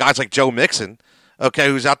 and guys like Joe Mixon. Okay,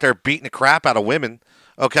 who's out there beating the crap out of women.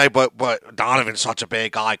 Okay, but Donovan's such a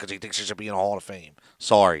bad guy because he thinks he should be in the Hall of Fame.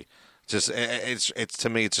 Sorry, it's to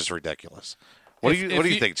me it's just ridiculous. What do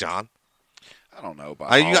you think, John? I don't know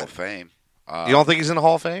about You Hall got- of Fame. You don't think he's in the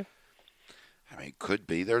Hall of Fame? mean, could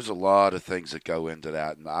be. There's a lot of things that go into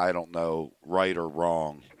that, and I don't know right or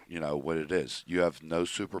wrong, what it is. You have no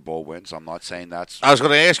Super Bowl wins. I'm not saying that's. I was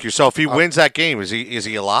going to ask you. So if he wins that game, is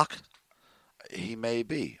he a lock? He may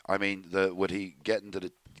be. I mean, would he getting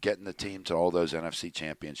the team to all those NFC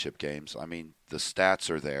Championship games? I mean, the stats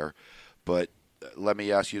are there, but let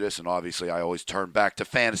me ask you this, and obviously I always turn back to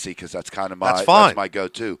fantasy because that's kind of That's fine. that's my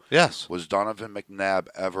go-to. Yes. Was Donovan McNabb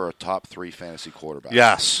ever a top 3 fantasy quarterback?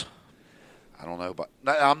 Yes. I don't know, but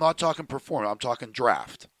I'm not talking performance. I'm talking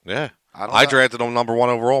draft. Yeah. I don't I know. drafted him number 1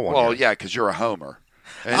 overall one Well, year. yeah, because you're a homer,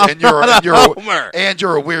 I'm and you're not a homer. and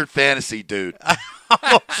you're a weird fantasy dude.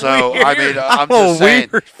 So I mean, I'm I'm a just saying.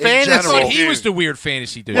 weird In fantasy I general, thought he was the weird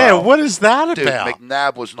fantasy dude. Yeah, what is that dude, about?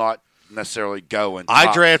 McNabb was not necessarily going. I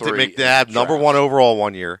top drafted 3 in the McNabb number draft. 1 overall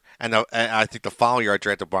one year, and I think the following year I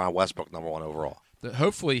drafted Brian Westbrook number 1 overall.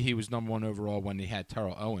 Hopefully he was number 1 overall when he had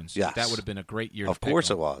Terrell Owens. Yes. That would have been a great year. Of to pick course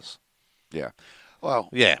him. it was. Yeah. Well,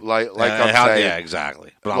 Yeah. like I'm saying, yeah,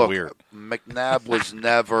 exactly. But look, I'm weird. McNabb was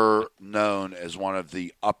never known as one of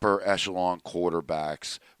the upper echelon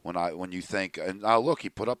quarterbacks. When you think, and now look, he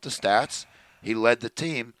put up the stats. He led the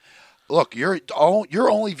team. Look, your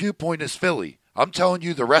only viewpoint is Philly. I'm telling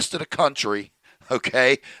you, the rest of the country,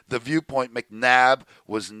 okay, the viewpoint McNabb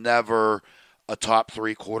was never a top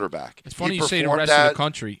 3 quarterback. It's funny He you say the performed rest of that- the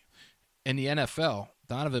country. In the NFL,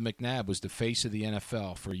 Donovan McNabb was the face of the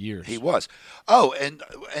NFL for years. He was. Oh, and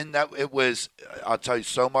that it was. I'll tell you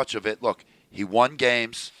so much of it. Look, he won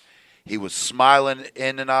games. He was smiling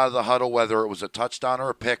in and out of the huddle, whether it was a touchdown or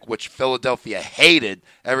a pick, which Philadelphia hated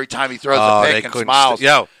every time he throws a they pick and couldn't smiles.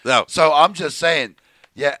 No. So I'm just saying,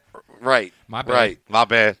 yeah, right, My bad. right, My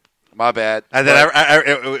bad. my bad. And then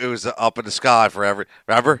But- it was up in the sky for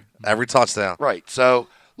every touchdown. right. So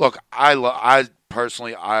look, I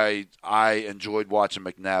personally, I enjoyed watching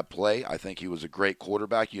McNabb play. I think he was a great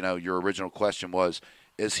quarterback. Your original question was,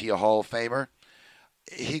 is he a Hall of Famer?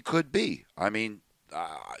 He could be. I mean,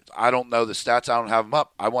 I don't know the stats. I don't have them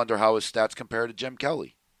up. I wonder how his stats compare to Jim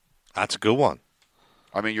Kelly. That's a good one.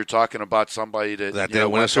 I mean, you're talking about somebody that didn't win a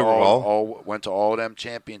went to Super Bowl. went to all them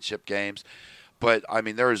championship games. But I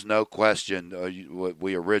mean, there is no question.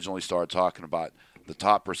 We originally started talking about the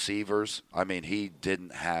top receivers. I mean, he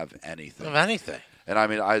didn't have anything. Of anything. And I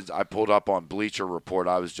mean, I pulled up on Bleacher Report.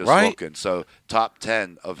 I was just Right. looking. So top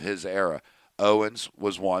 10 of his era. Owens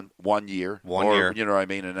was one year. One year. You know what I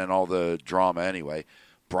mean? And then all the drama anyway.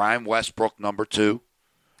 Brian Westbrook, number 2.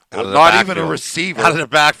 Out of the Not even a backfield. receiver. Out of the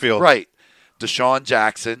backfield. Right. Deshaun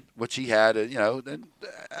Jackson, which he had,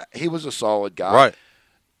 he was a solid guy. Right.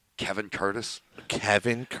 Kevin Curtis,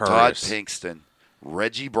 Kevin Todd Curtis. Pinkston,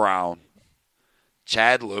 Reggie Brown,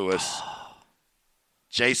 Chad Lewis,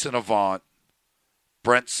 Jason Avant,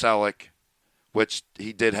 Brent Selleck, which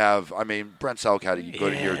he did have. I mean, Brent Selleck had a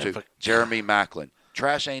good year Yeah, too. but- Jeremy Macklin.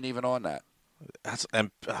 Trash ain't even on that. That's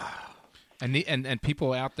And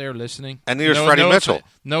people out there listening. And there's Freddie Mitchell.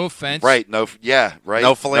 No offense. Right. No. Yeah. Right.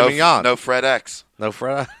 No filet mignon. No Fred X. no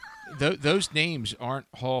Fred. Those names aren't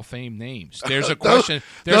Hall of Fame names. There's a question.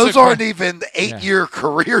 Those aren't even 8-year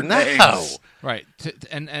career No. names. Right.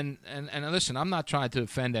 And listen, I'm not trying to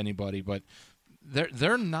offend anybody, but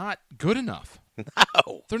they're not good enough.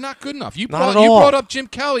 No. They're not good enough. You Not at brought all. up Jim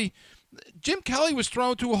Kelly. Jim Kelly was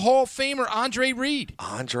thrown to a Hall of Famer, Andre Reed.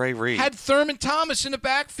 Andre Reed. Had Thurman Thomas in the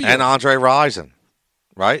backfield. And Andre Rison.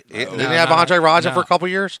 Right? Didn't he have no, Andre Rison no. for a couple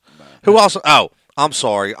years? Who else? Oh, I'm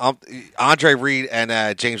sorry. Andre Reed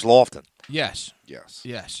and James Lofton. Yes. Yes.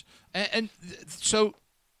 Yes. And so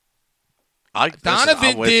Listen, Donovan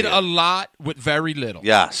I'm with did you. a lot with very little.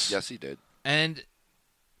 Yes. Yes, he did. And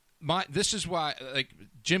this is why, like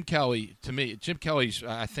Jim Kelly, to me, Jim Kelly's,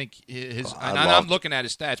 I think his. I and loved- I'm looking at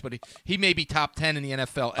his stats, but he may be top 10 in the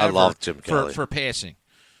NFL I ever love Jim Kelly. for passing.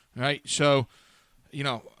 Right, so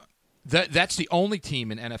that's the only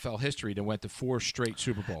team in NFL history that went to 4 straight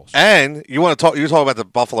Super Bowls. And you want to talk? You talk about the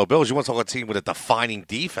Buffalo Bills. You want to talk about a team with a defining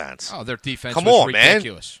defense? Oh, their defense Come was on, man.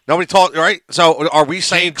 ridiculous. Nobody talk. Right? So are we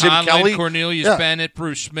saying Shane Jim Conlon, Kelly, Cornelius Yeah. Bennett,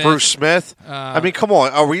 Bruce Smith. Bruce Smith? I mean, come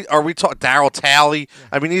on. Are we talking Darryl Talley?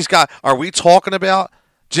 I mean, these guys. Are we talking about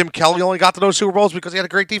Jim Kelly only got to those Super Bowls because he had a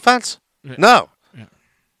great defense? No. Yeah.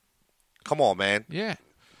 Come on, man. Yeah.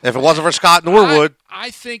 If it wasn't for Scott Norwood, I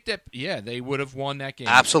think that they would have won that game.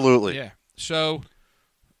 absolutely. Yeah. So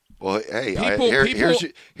Well, hey, People-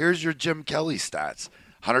 here's your Jim Kelly stats.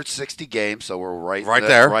 160 games, so we're right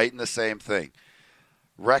there. right in the same thing.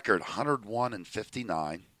 Record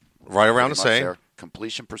 101-59. Right around Pretty the much same. there.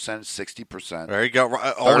 Completion percentage 60%. There you go.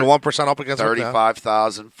 Only 1% up against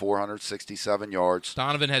 35,467 yards.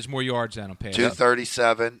 Donovan has more yards than him. Pass.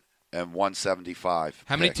 237 and 175.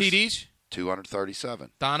 How many picks. TDs?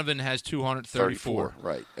 237. Donovan has 234.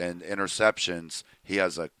 Right. And interceptions,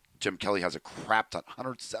 Jim Kelly has a crap ton,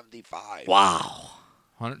 175. Wow.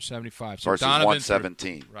 175. So Versus Donovan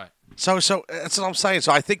 117. Right. So that's what I'm saying.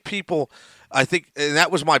 So I think and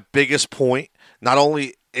that was my biggest point. Not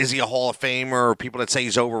only is he a Hall of Famer or people that say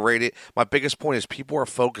he's overrated, my biggest point is people are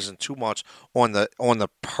focusing too much on the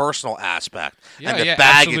personal aspect and the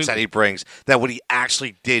baggage absolutely. that he brings than what he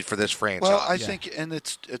actually did for this franchise. Well, I think, and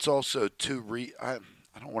it's also I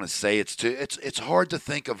don't want to say it's hard to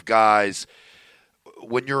think of guys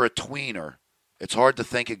when you're a tweener. It's hard to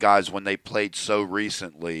think of guys when they played so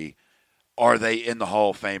recently. Are they in the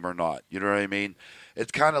Hall of Fame or not? You know what I mean?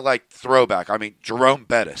 It's kind of like throwback. I mean, Jerome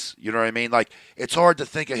Bettis. You know what I mean? Like, it's hard to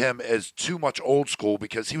think of him as too much old school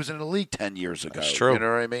because he was in the league 10 years ago. That's true. You know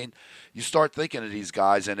what I mean? You start thinking of these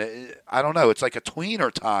guys, and I don't know. It's like a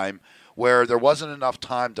tweener time where there wasn't enough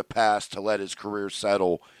time to pass to let his career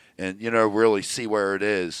settle and, really see where it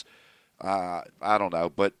is. I don't know.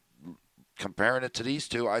 But comparing it to these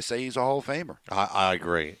two, I say he's a Hall of Famer. I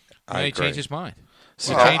agree. He may change his mind.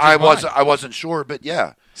 See, Well, I wasn't sure, but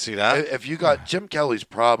yeah. See that? If you got Jim Kelly's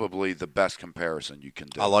probably the best comparison you can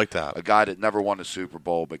do. I like that. A guy that never won a Super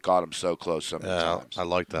Bowl but got him so close so many times. I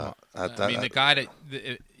like that. The guy that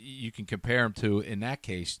you can compare him to in that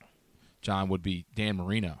case, John, would be Dan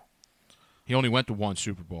Marino. He only went to one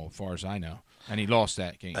Super Bowl, as far as I know, and he lost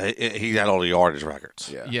that game. He had all the yardage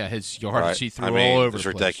records. Yeah. His yardage Right? he threw I mean, all over it was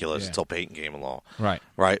the place. ridiculous Yeah. until Peyton came along. Right.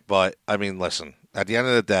 Right. But I mean, listen. At the end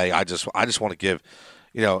of the day, I just want to give.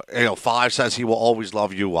 5 says he will always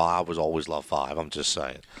love you. Well, I was always love 5. I'm just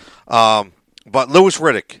saying. But Louis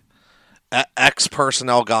Riddick,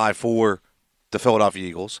 ex-personnel guy for the Philadelphia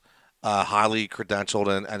Eagles, highly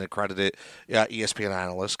credentialed and accredited ESPN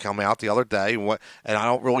analyst, come out the other day, and I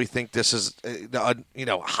don't really think this is a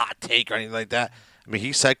hot take or anything like that. I mean,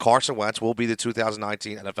 he said Carson Wentz will be the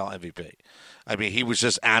 2019 NFL MVP. I mean, he was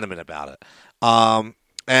just adamant about it.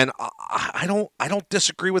 And I don't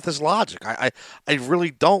disagree with his logic. I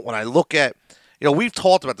really don't. When I look at, we've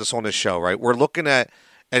talked about this on this show, right? We're looking at,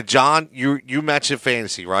 and John, you mentioned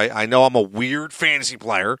fantasy, right? I know I'm a weird fantasy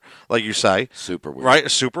player, like you say. Super weird.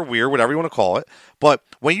 Right? Super weird, whatever you want to call it. But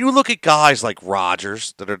when you look at guys like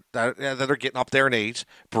Rodgers that are getting up there in age,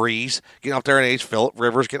 Breeze getting up there in age, Phillip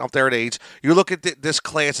Rivers getting up there in age, you look at this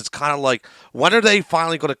class, it's kind of like, when are they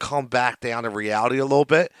finally going to come back down to reality a little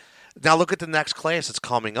bit? Now look at the next class that's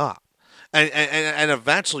coming up. And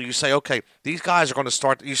eventually you say, okay, these guys are going to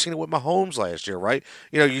start. You've seen it with Mahomes last year, right?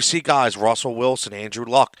 You see guys, Russell Wilson, Andrew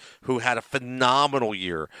Luck, who had a phenomenal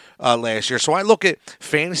year last year. So I look at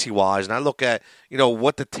fantasy-wise, and I look at,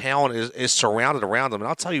 what the talent is surrounded around them. And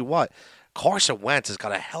I'll tell you what, Carson Wentz has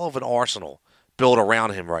got a hell of an arsenal built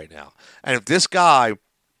around him right now. And if this guy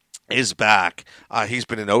is back, he's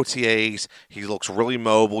been in OTAs, he looks really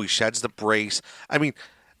mobile, he sheds the brace. I mean,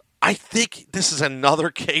 I think this is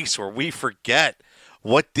another case where we forget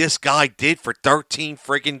what this guy did for 13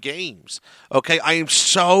 friggin' games. Okay, I am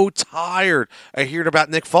so tired of hearing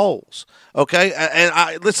about Nick Foles. Okay,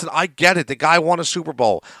 and listen, I get it. The guy won a Super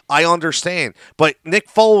Bowl. I understand. But Nick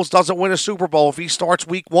Foles doesn't win a Super Bowl if he starts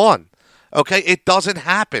week 1. Okay, it doesn't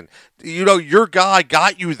happen. Your guy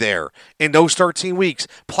got you there in those 13 weeks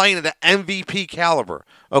playing at an MVP caliber.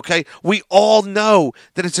 Okay, we all know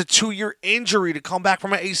that it's a 2-year injury to come back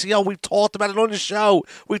from an ACL. We've talked about it on the show.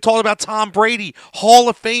 We talked about Tom Brady, Hall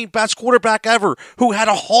of Fame, best quarterback ever, who had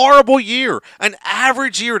a horrible year, an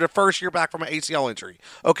average year the first year back from an ACL injury.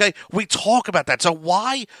 Okay, we talk about that. So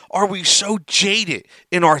why are we so jaded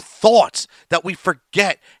in our thoughts that we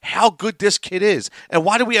forget how good this kid is? And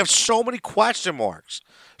why do we have so many question marks?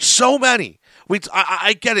 So many.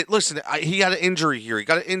 I get it. Listen, he had an injury here. He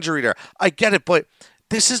got an injury there. I get it, but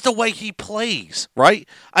this is the way he plays, right?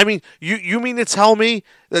 I mean, you mean to tell me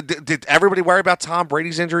that did everybody worry about Tom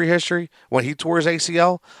Brady's injury history when he tore his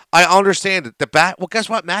ACL? I understand it. Well, guess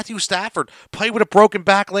what? Matthew Stafford played with a broken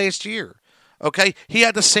back last year. Okay, he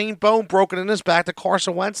had the same bone broken in his back that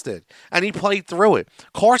Carson Wentz did, and he played through it.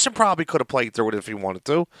 Carson probably could have played through it if he wanted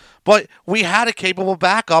to, but we had a capable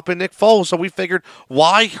backup in Nick Foles, so we figured,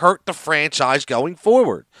 why hurt the franchise going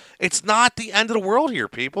forward? It's not the end of the world here,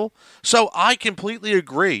 people. So I completely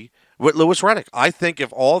agree with Louis Riddick. I think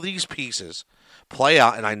if all these pieces play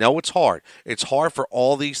out, and I know it's hard. It's hard for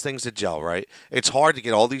all these things to gel, right? It's hard to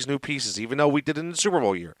get all these new pieces, even though we did it in the Super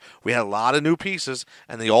Bowl year. We had a lot of new pieces,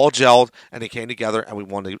 and they all gelled, and they came together, and we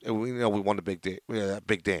won the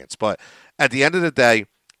big dance. But at the end of the day,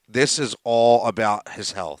 this is all about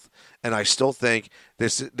his health, and I still think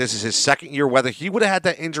this is his second year. Whether he would have had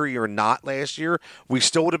that injury or not last year, we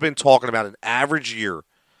still would have been talking about an average year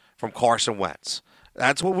from Carson Wentz.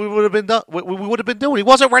 That's what we would have been done. We would have been doing. He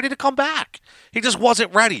wasn't ready to come back. He just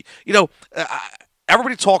wasn't ready.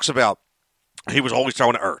 Everybody talks about he was always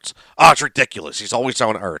throwing to Ertz. Oh, it's ridiculous. He's always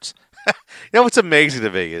throwing to Ertz. What's amazing to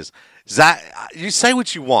me is Zach. You say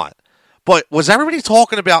what you want, but was everybody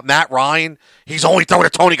talking about Matt Ryan? He's only throwing to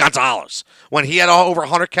Tony Gonzalez when he had over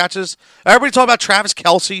 100 catches. Everybody talking about Travis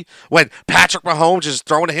Kelce when Patrick Mahomes is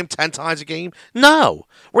throwing to him 10 times a game. No,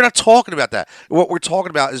 we're not talking about that. What we're talking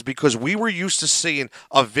about is because we were used to seeing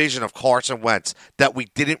a vision of Carson Wentz that we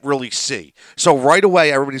didn't really see. So right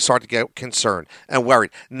away, everybody started to get concerned and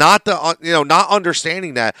worried. Not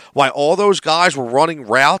understanding that why all those guys were running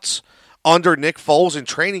routes under Nick Foles in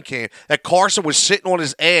training camp, that Carson was sitting on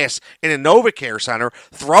his ass in a NovaCare Center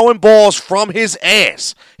throwing balls from his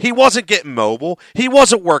ass. He wasn't getting mobile. He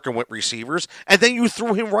wasn't working with receivers. And then you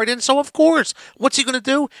threw him right in. So, of course, what's he going to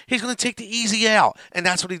do? He's going to take the easy out. And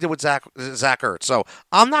that's what he did with Zach Ertz. So,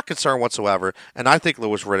 I'm not concerned whatsoever. And I think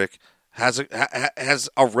Louis Riddick has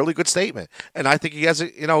a really good statement. And I think he has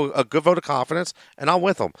a good vote of confidence. And I'm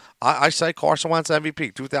with him. I say Carson Wentz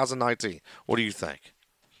MVP 2019. What do you think?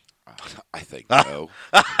 I think no.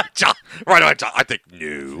 John, right on, John. I think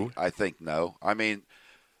no. I think no. I mean,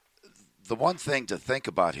 the one thing to think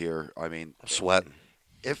about here, I mean, I'm sweating.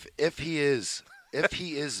 If he is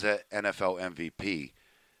the NFL MVP,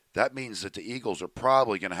 that means that the Eagles are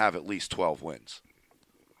probably going to have at least 12 wins.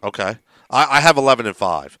 Okay, I have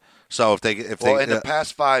 11-5. So if they in the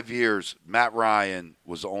past 5 years, Matt Ryan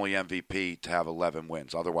was the only MVP to have 11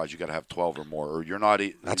 wins. Otherwise, you got to have 12 or more, or you're not.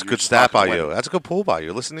 That's a good stat by you. That's a good pull by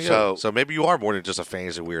you. Listen to you. So maybe you are more than just a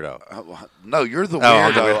fantasy weirdo. No, you're the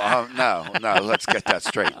weirdo. No. Let's get that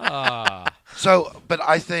straight. So, but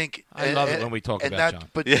I think I love it when we talk about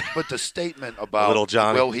that. John. But the statement about Little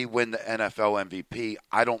Johnny. Will he win the NFL MVP?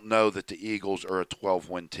 I don't know that the Eagles are a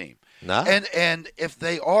 12-win team. No. And if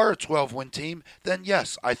they are a 12-win team, then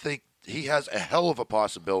yes, I think he has a hell of a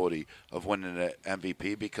possibility of winning the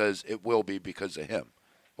MVP because it will be because of him.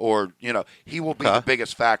 Or, he will be the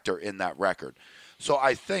biggest factor in that record. So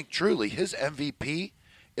I think truly his MVP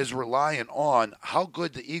is relying on how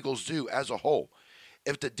good the Eagles do as a whole.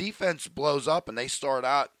 If the defense blows up and they start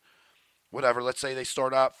out let's say they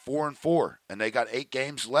start out 4-4 and they got 8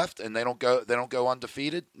 games left and they don't go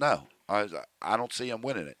undefeated, no. I don't see him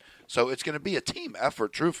winning it. So it's going to be a team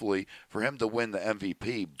effort, truthfully, for him to win the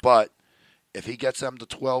MVP. But if he gets them to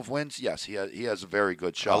 12 wins, yes, he has a very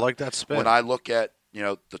good shot. I like that spin. When I look at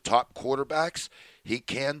the top quarterbacks, he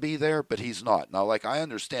can be there, but he's not. Now, I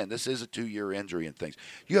understand this is a 2-year injury and things.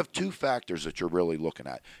 You have 2 factors that you're really looking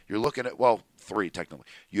at. You're looking at 3 technically.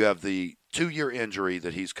 You have the 2-year injury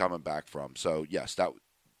that he's coming back from. So yes, that.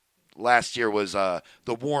 Last year was the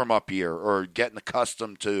warm-up year or getting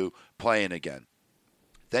accustomed to playing again.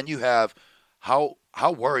 Then you have how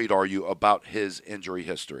worried are you about his injury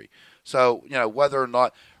history? So, whether or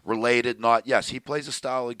not related, yes, he plays a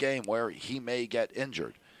style of game where he may get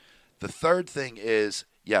injured. The third thing is,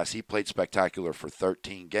 yes, he played spectacular for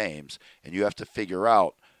 13 games, and you have to figure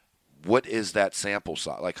out what is that sample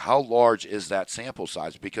size? How large is that sample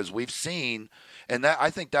size? Because we've seen, and I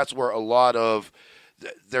think that's where a lot of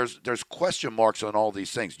there's question marks on all these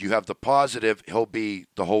things. You have the positive, he'll be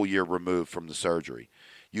the whole year removed from the surgery.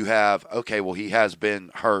 You have, he has been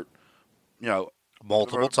hurt,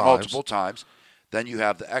 multiple times. Then you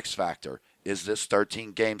have the X factor. Is this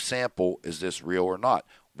 13-game sample, is this real or not?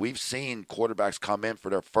 We've seen quarterbacks come in for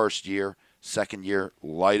their first year, second year,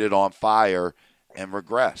 light it on fire, and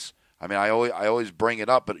regress. I mean, I always bring it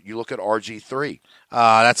up, but you look at RG3.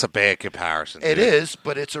 That's a bad comparison. It is,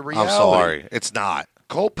 but it's a reality. I'm sorry. It's not.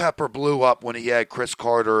 Culpepper blew up when he had Chris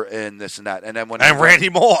Carter and this and that. And then Randy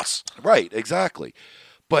Moss. Right, exactly.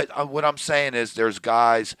 But what I'm saying is there's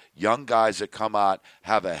young guys that come out,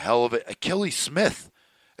 have a hell of it. Achilles Smith,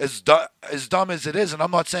 as dumb as it is, and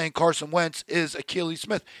I'm not saying Carson Wentz is Achilles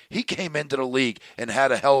Smith. He came into the league and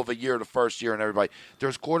had a hell of a year the first year and everybody.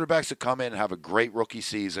 There's quarterbacks that come in and have a great rookie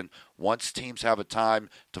season. Once teams have time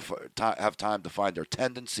to find their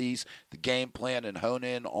tendencies, the game plan, and hone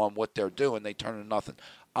in on what they're doing, they turn to nothing.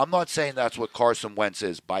 I'm not saying that's what Carson Wentz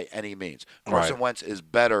is by any means. Carson Wentz is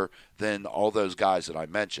better than all those guys that I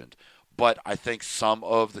mentioned. But I think some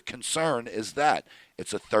of the concern is that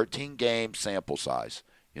it's a 13-game sample size.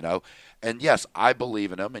 And yes, I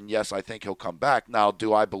believe in him, and yes, I think he'll come back. Now,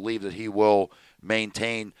 do I believe that he will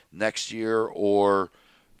maintain next year or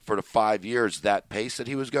for the 5 years that pace that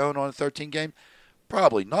he was going on a 13-game?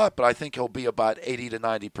 Probably not, but I think he'll be about 80 to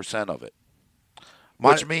 90% of it,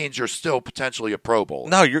 which means you're still potentially a Pro Bowl.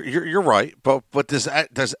 No, you're right, but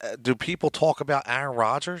do people talk about Aaron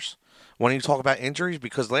Rodgers when you talk about injuries?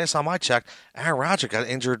 Because last time I checked, Aaron Rodgers got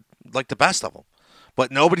injured like the best of them.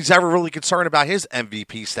 but nobody's ever really concerned about his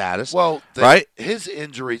MVP status. Well, right? His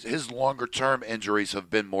injuries, his longer-term injuries have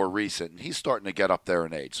been more recent, and he's starting to get up there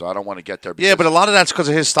in age, so I don't want to get there. Yeah, but a lot of that's because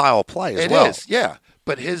of his style of play as well. It is, yeah.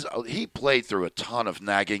 But he played through a ton of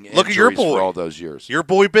nagging Look at your injuries boy. for all those years. Your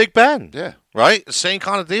boy Big Ben. Yeah. Right? Same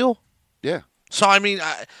kind of deal. Yeah. So, I mean,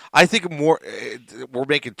 I think we're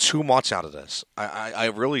making too much out of this. I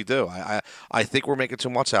really do. I think we're making too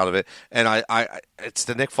much out of it, and it's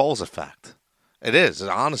the Nick Foles effect. It is.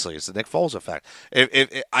 Honestly, it's the Nick Foles effect.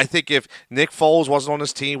 I think if Nick Foles wasn't on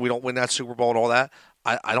this team, we don't win that Super Bowl and all that,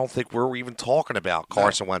 I don't think we're even talking about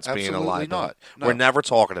Carson Wentz being a liability. Not. No. We're never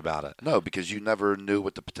talking about it. No, because you never knew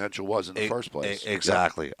what the potential was in the first place.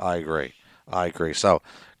 Exactly. Yeah. I agree. So,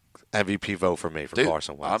 MVP vote for me for Dude,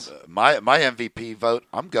 Carson Wentz. My MVP vote,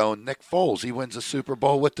 I'm going Nick Foles. He wins a Super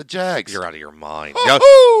Bowl with the Jags. You're out of your mind.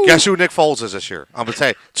 Woo-hoo! Guess who Nick Foles is this year? I'm going to tell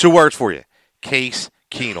you 2 words for you. Case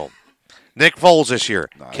Keenum. Nick Foles this year.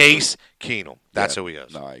 No, Case Keenum. That's who he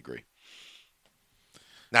is. No, I agree.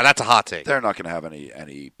 Now, that's a hot take. They're not going to have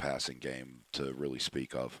any passing game to really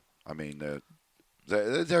speak of. I mean,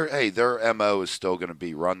 their MO is still going to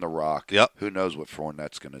be run the rock. Yep. Who knows what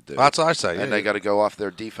Fournette's going to do? That's what I say. And they got to go off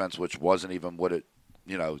their defense, which wasn't even what it.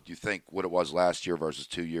 You think what it was last year versus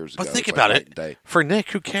 2 years ago. But think It's about like it. night and day. For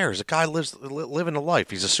Nick, who cares? The guy living the life.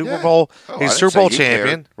 He's a Super Yeah. Bowl. Oh, He's I a Super didn't Bowl say he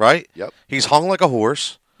champion, cared. right? Yep. He's hung like a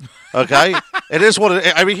horse. Okay, it is what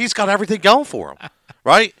I mean. He's got everything going for him,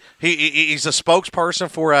 right? He's a spokesperson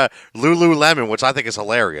for Lululemon, which I think is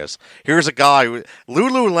hilarious. Here's a guy,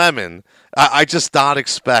 Lululemon. I just not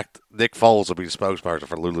expect Nick Foles to be the spokesperson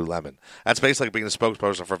for Lululemon. That's basically being the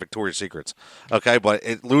spokesperson for Victoria's Secrets. Okay, but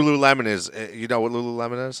Lululemon is, you know what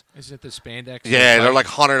Lululemon is? Is it the spandex? Yeah, they're like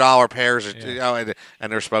 $100 pairs, Yeah.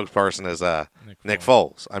 and their spokesperson is Nick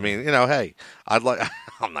Foles. I mean, hey, I'd like.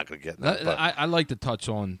 I'm not going to get that. But. I like to touch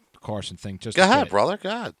on the Carson thing. Just Go a ahead, bit. brother. Go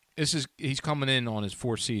ahead. He's coming in on his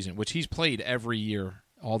 4th season, which he's played every year.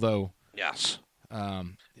 Although Yes.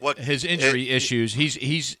 his injury issues,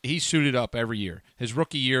 he's suited up every year. His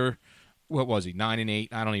rookie year, what was he? 9-8.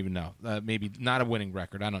 I don't even know. Maybe not a winning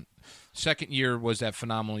record. I don't. Second year was that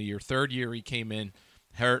phenomenal year. Third year he came in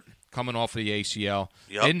hurt, coming off of the ACL.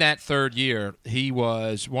 Yep. In that third year, he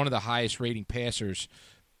was one of the highest rating passers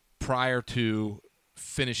prior to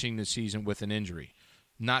finishing the season with an injury.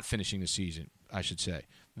 Not finishing the season, I should say.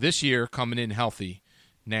 This year, coming in healthy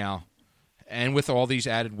now, and with all these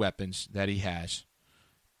added weapons that he has,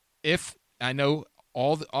 if I know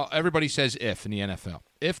everybody says if in the NFL,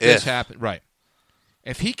 if this happens, right?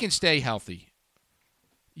 If he can stay healthy,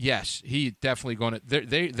 yes, he definitely going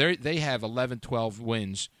to. They have 11, 12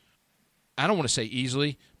 wins. I don't want to say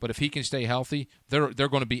easily, but if he can stay healthy, they're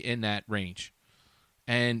going to be in that range.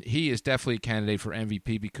 And he is definitely a candidate for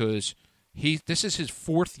MVP because this is his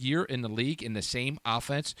 4th year in the league in the same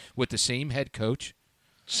offense with the same head coach.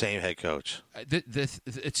 Same head coach.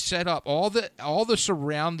 It's set up. All the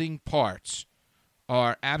surrounding parts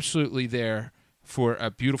are absolutely there for a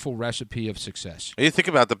beautiful recipe of success. And you think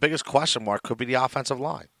about it, the biggest question mark could be the offensive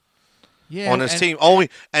line Yeah, on this team.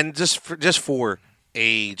 Just for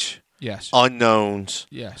age, Yes. unknowns.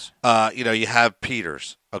 Yes. You have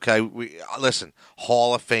Peters. Okay, listen,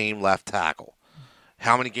 Hall of Fame left tackle.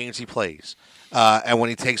 How many games he plays, and when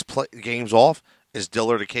he takes games off, is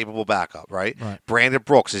Dillard a capable backup? Right. Brandon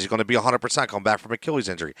Brooks, is he going to be 100% coming back from Achilles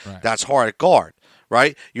injury? Right. That's hard at guard.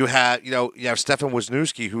 Right. You have Stefan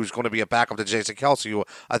Wisniewski, who's going to be a backup to Jason Kelsey. Who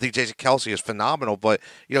I think Jason Kelsey is phenomenal, but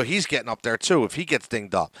he's getting up there too if he gets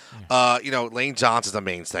dinged up. Lane Johnson's the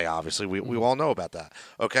mainstay. Obviously, we all know about that.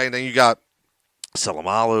 Okay, and then you got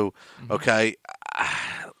Salamalu. Okay.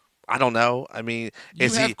 I don't know. I mean, You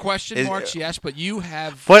have question marks, yes, but you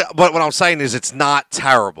have But what I'm saying is, it's not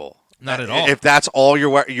terrible. Not at all. If that's all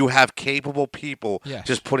you have capable people, Yes.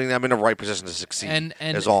 just putting them in the right position to succeed. and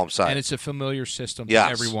is all I'm saying. And it's a familiar system to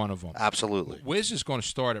Yes. every one of them. Absolutely. Wiz is going to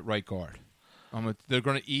start at right guard. They're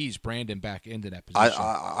going to ease Brandon back into that position.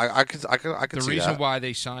 I could The see reason that. why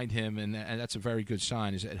they signed him, and that's a very good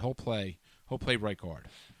sign, is that he'll play right guard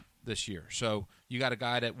this year. So you got a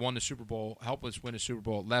guy that won the Super Bowl, helped us win the Super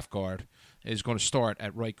Bowl at left guard, is going to start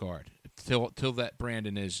at right guard till that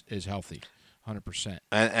Brandon is healthy, 100%.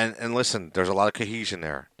 And listen, there's a lot of cohesion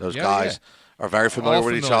there. Those Yeah, guys are very familiar All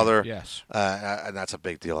with each familiar, other. yes. And that's a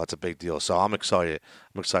big deal. That's a big deal. So I'm excited.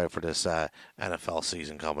 I'm excited for this NFL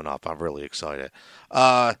season coming up. I'm really excited.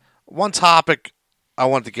 One topic I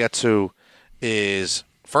wanted to get to is,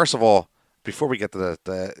 first of all, before we get to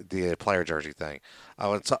the player jersey thing, I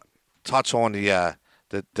want to touch on the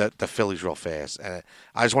Phillies real fast. And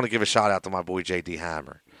I just want to give a shout out to my boy J.D.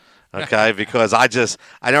 Hammer. Okay, because I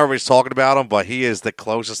know everybody's talking about him, but he is the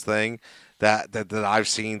closest thing that I've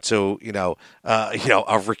seen to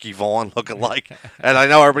a Ricky Vaughn looking like, and I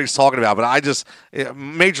know everybody's talking about, but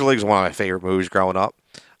Major League is one of my favorite movies growing up.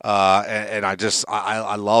 And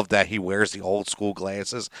I love that he wears the old school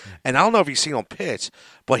glasses. And I don't know if you've seen him pitch,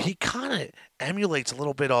 but he kind of emulates a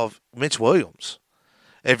little bit of Mitch Williams.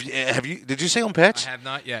 Did you see him pitch? I have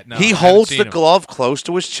not yet. No, He I haven't holds seen the him. glove close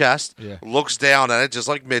to his chest, Yeah. looks down at it just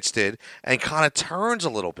like Mitch did, and kind of turns a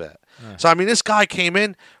little bit. So I mean, this guy came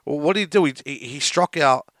in. Well, what did he do? He struck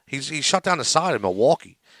out. He shut down the side of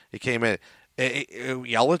Milwaukee. He came in.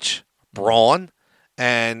 Yelich, Braun,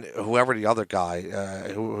 and whoever the other guy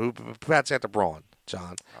who bats after Braun,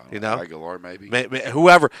 John. You know, Aguilar maybe.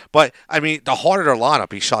 Whoever. But I mean, the harder their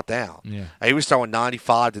lineup, he shut down. Yeah. He was throwing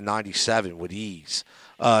 95 to 97 with ease.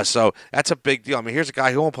 So that's a big deal. I mean, here's a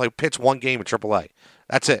guy who only pitched one game in AAA.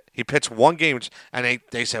 That's it. He pitched one game, and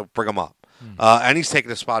they said bring him up. And he's taking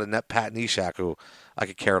a spot in that Pat Neshek, who I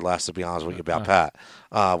could care less, to be honest with you, about Pat,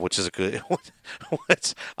 which is a good,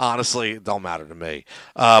 which honestly don't matter to me.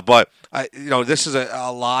 But this is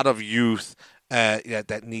a lot of youth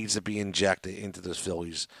that needs to be injected into this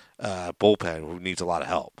Phillies bullpen, who needs a lot of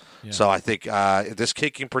help. Yeah. So I think if this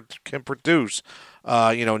kid can produce.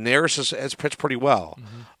 Neris has pitched pretty well.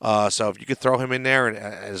 So if you could throw him in there, and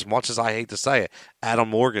as much as I hate to say it, Adam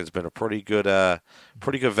Morgan's been a pretty good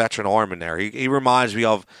veteran arm in there. He reminds me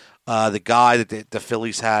of the guy that the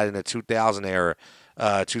Phillies had in the 2000 era,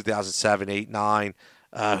 2007, 8, 9.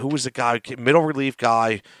 Who was the guy, middle relief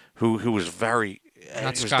guy who was very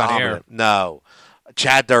Not he was Scott dominant. Air. No,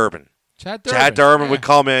 Chad Durbin. Chad Durbin yeah. would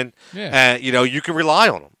come in, Yeah. and you can rely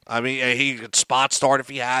on him. I mean, he could spot start if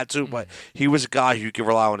he had to, but he was a guy who you could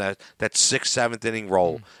rely on. That 6th, 7th inning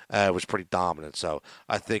role was pretty dominant. So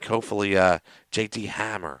I think hopefully JT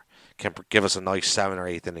Hammer can give us a nice 7th or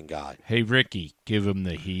 8th inning guy. Hey, Ricky, give him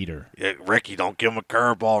the heater. Yeah, Ricky, don't give him a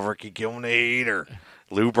curveball. Ricky, give him the heater.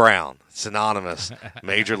 Lou Brown, synonymous,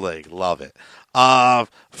 Major League, love it.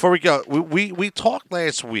 Before we go, we talked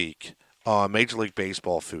last week on Major League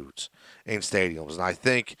Baseball foods in stadiums, and I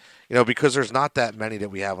think because there's not that many that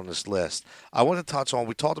we have on this list, I want to touch on.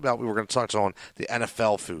 We talked about we were going to touch on the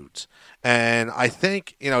NFL foods, and I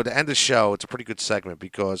think to end the show, it's a pretty good segment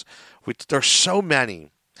because there's so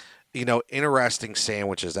many interesting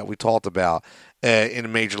sandwiches that we talked about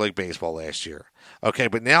in Major League Baseball last year. Okay,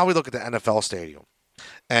 but now we look at the NFL stadium.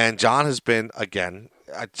 And John has been, again,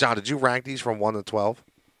 John, did you rank these from 1 to 12?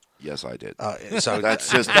 Yes, I did. So that's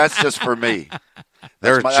just for me.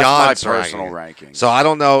 There's that's John's my personal ranking. So I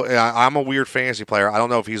don't know. I'm a weird fantasy player. I don't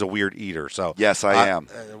know if he's a weird eater. So yes, I am.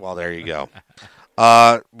 Well, there you go.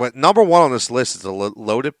 But number 1 on this list is the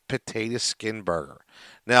loaded potato skin burger.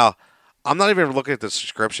 Now, I'm not even looking at the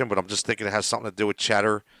description, but I'm just thinking it has something to do with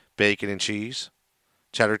cheddar, bacon, and cheese.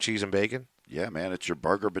 Cheddar, cheese, and bacon. Yeah, man, it's your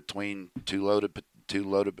burger between two loaded,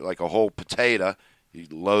 like a whole potato. You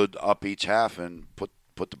load up each half and put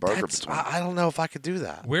the burger between. I don't know if I could do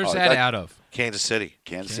that. Where's that out of? Kansas City.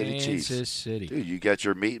 Kansas City cheese. Kansas City. Dude, you get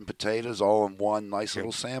your meat and potatoes all in one nice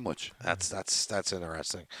little sandwich. That's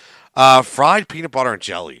interesting. Fried peanut butter and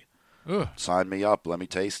jelly. Ugh. Sign me up. Let me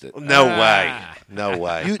taste it. No way. No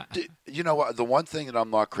way. You know what? The one thing that I'm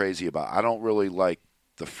not crazy about, I don't really like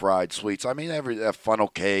the fried sweets. I mean, that funnel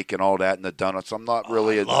cake and all that and the donuts. I'm not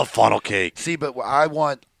really. I love funnel cake. See, but I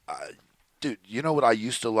want, dude. You know what I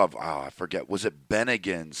used to love? Oh, I forget. Was it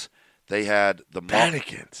Bennigan's? They had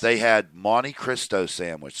Bennigan's. They had Monte Cristo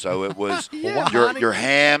sandwich. So it was Yeah, your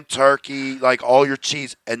ham, turkey, like all your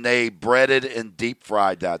cheese, and they breaded and deep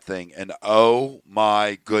fried that thing. And oh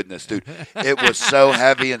my goodness, dude, it was so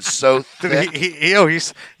heavy and so thick.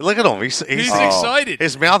 He's look at him. He's excited.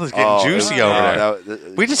 His mouth is getting juicy over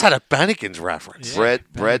there. We just had a Bennigan's reference. Yeah.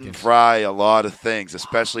 Bread and fry a lot of things,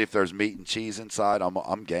 especially if there's meat and cheese inside.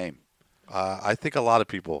 I'm game. I think a lot of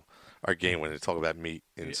people are game when they talk about meat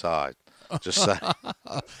inside. Just saying.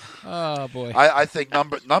 Oh, boy. I think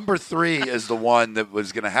number 3 is the one that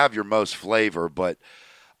was going to have your most flavor, but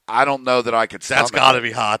I don't know that I could. That's got to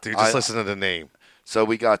be hot, dude. Just listen to the name. So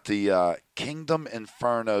we got the Kingdom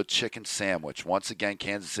Inferno chicken sandwich. Once again,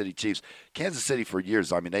 Kansas City Chiefs. Kansas City for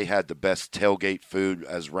years, I mean, they had the best tailgate food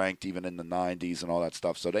as ranked even in the 90s and all that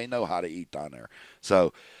stuff. So they know how to eat down there.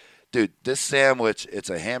 So, dude, this sandwich, it's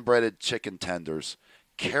a hand-breaded chicken tenders,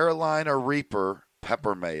 Carolina Reaper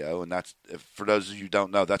pepper mayo, and that's, for those of you who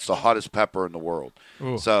don't know, that's the hottest pepper in the world.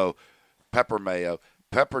 Ooh. So pepper mayo,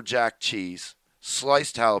 pepper jack cheese,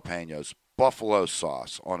 sliced jalapenos, buffalo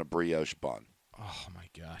sauce on a brioche bun. Oh, my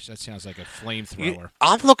gosh. That sounds like a flamethrower.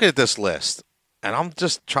 I'm looking at this list, and I'm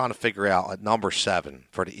just trying to figure out at number 7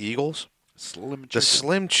 for the Eagles, Slim the chicken.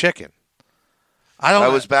 Slim Chicken. I don't.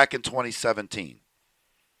 That was back in 2017.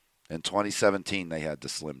 In 2017, they had the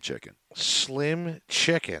Slim Chicken. Slim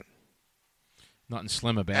Chicken. Nothing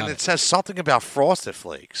slim about And it. it says something about Frosted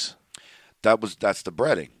Flakes. That's the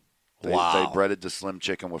breading. They Wow. breaded the Slim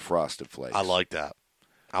Chicken with Frosted Flakes. I like that.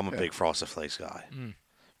 I'm a big Frosted Flakes guy.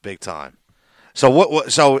 Big time. So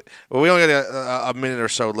what? So we only got a minute or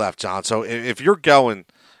so left, John. So if you're going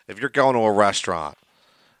to a restaurant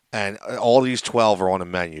and all these 12 are on the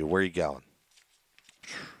menu, where are you going?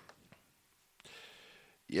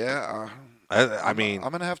 Yeah. I mean, I'm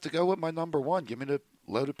going to have to go with my number one. Give me the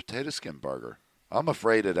loaded potato skin burger. I'm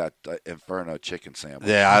afraid of that Inferno chicken sandwich.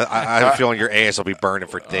 yeah, I have a feeling your ass will be burning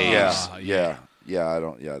for days. Yeah. I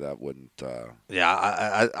don't. Yeah, that wouldn't.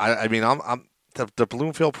 Yeah, I mean, I'm the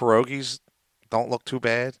Bloomfield pierogies don't look too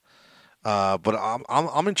bad, but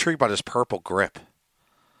I'm intrigued by this purple grip.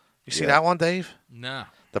 You see that one, Dave? No.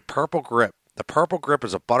 The purple grip. The purple grip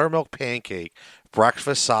is a buttermilk pancake,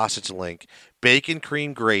 breakfast sausage link, bacon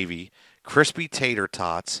cream gravy, crispy tater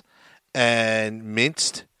tots, and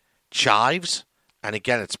minced chives. And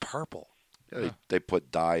again, it's purple. They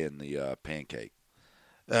put dye in the pancake.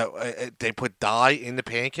 They put dye in the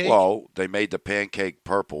pancake. Well, they made the pancake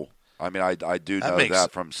purple. I mean, I do That know makes-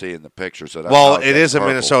 that from seeing the picture. So that's well, how it gets is a purple.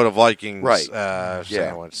 Minnesota Vikings Right.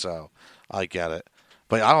 sandwich, so I get it.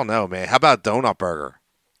 But I don't know, man. How about donut burger?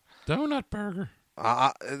 Donut burger.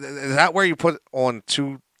 Is that where you put on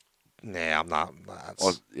two? Nah, I'm not.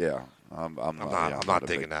 Well, yeah, I'm not. I'm not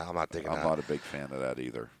digging that. I'm not digging I'm that. not a big fan of that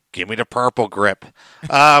either. Give me the purple grip.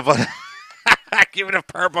 But give me the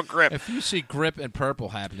purple grip. If you see grip and purple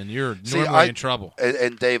happening, you're See, normally in trouble.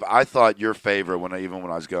 And Dave, I thought your favorite when I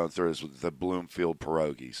was going through this was the Bloomfield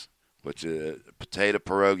pierogies, which potato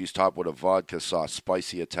pierogies topped with a vodka sauce,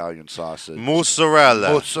 spicy Italian sausage,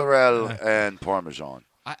 mozzarella, and Parmesan.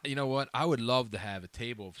 You know what? I would love to have a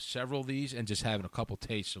table of several of these and just having a couple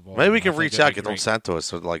tastes of all. Maybe of we them. can I think reach that'd out, be get them great. sent to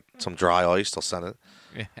us with like some dry ice. They'll send it.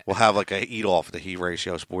 We'll have like a eat off of the Heat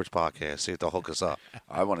Ratio Sports Podcast. See if they'll hook us up.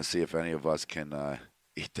 I want to see if any of us can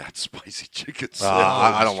eat that spicy chicken I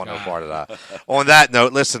sandwich. don't want no part of that. On that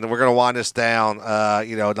note, listen, we're going to wind this down.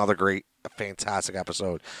 Another great, fantastic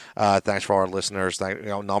episode. Thanks for our listeners.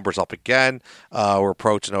 Numbers up again. We're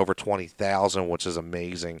approaching over 20,000, which is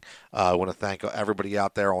amazing. I want to thank everybody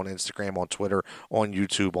out there on Instagram, on Twitter, on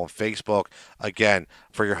YouTube, on Facebook. Again,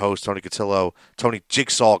 for your host, Tony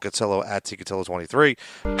Jigsaw Cotillo at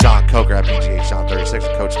TCotillo23, John Coker at BGH36,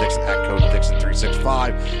 and Coach Dixon at Coach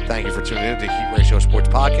Dixon365. Thank you for tuning in to Heat Ratio Sports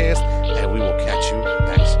Podcast, and we will catch you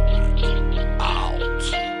next week.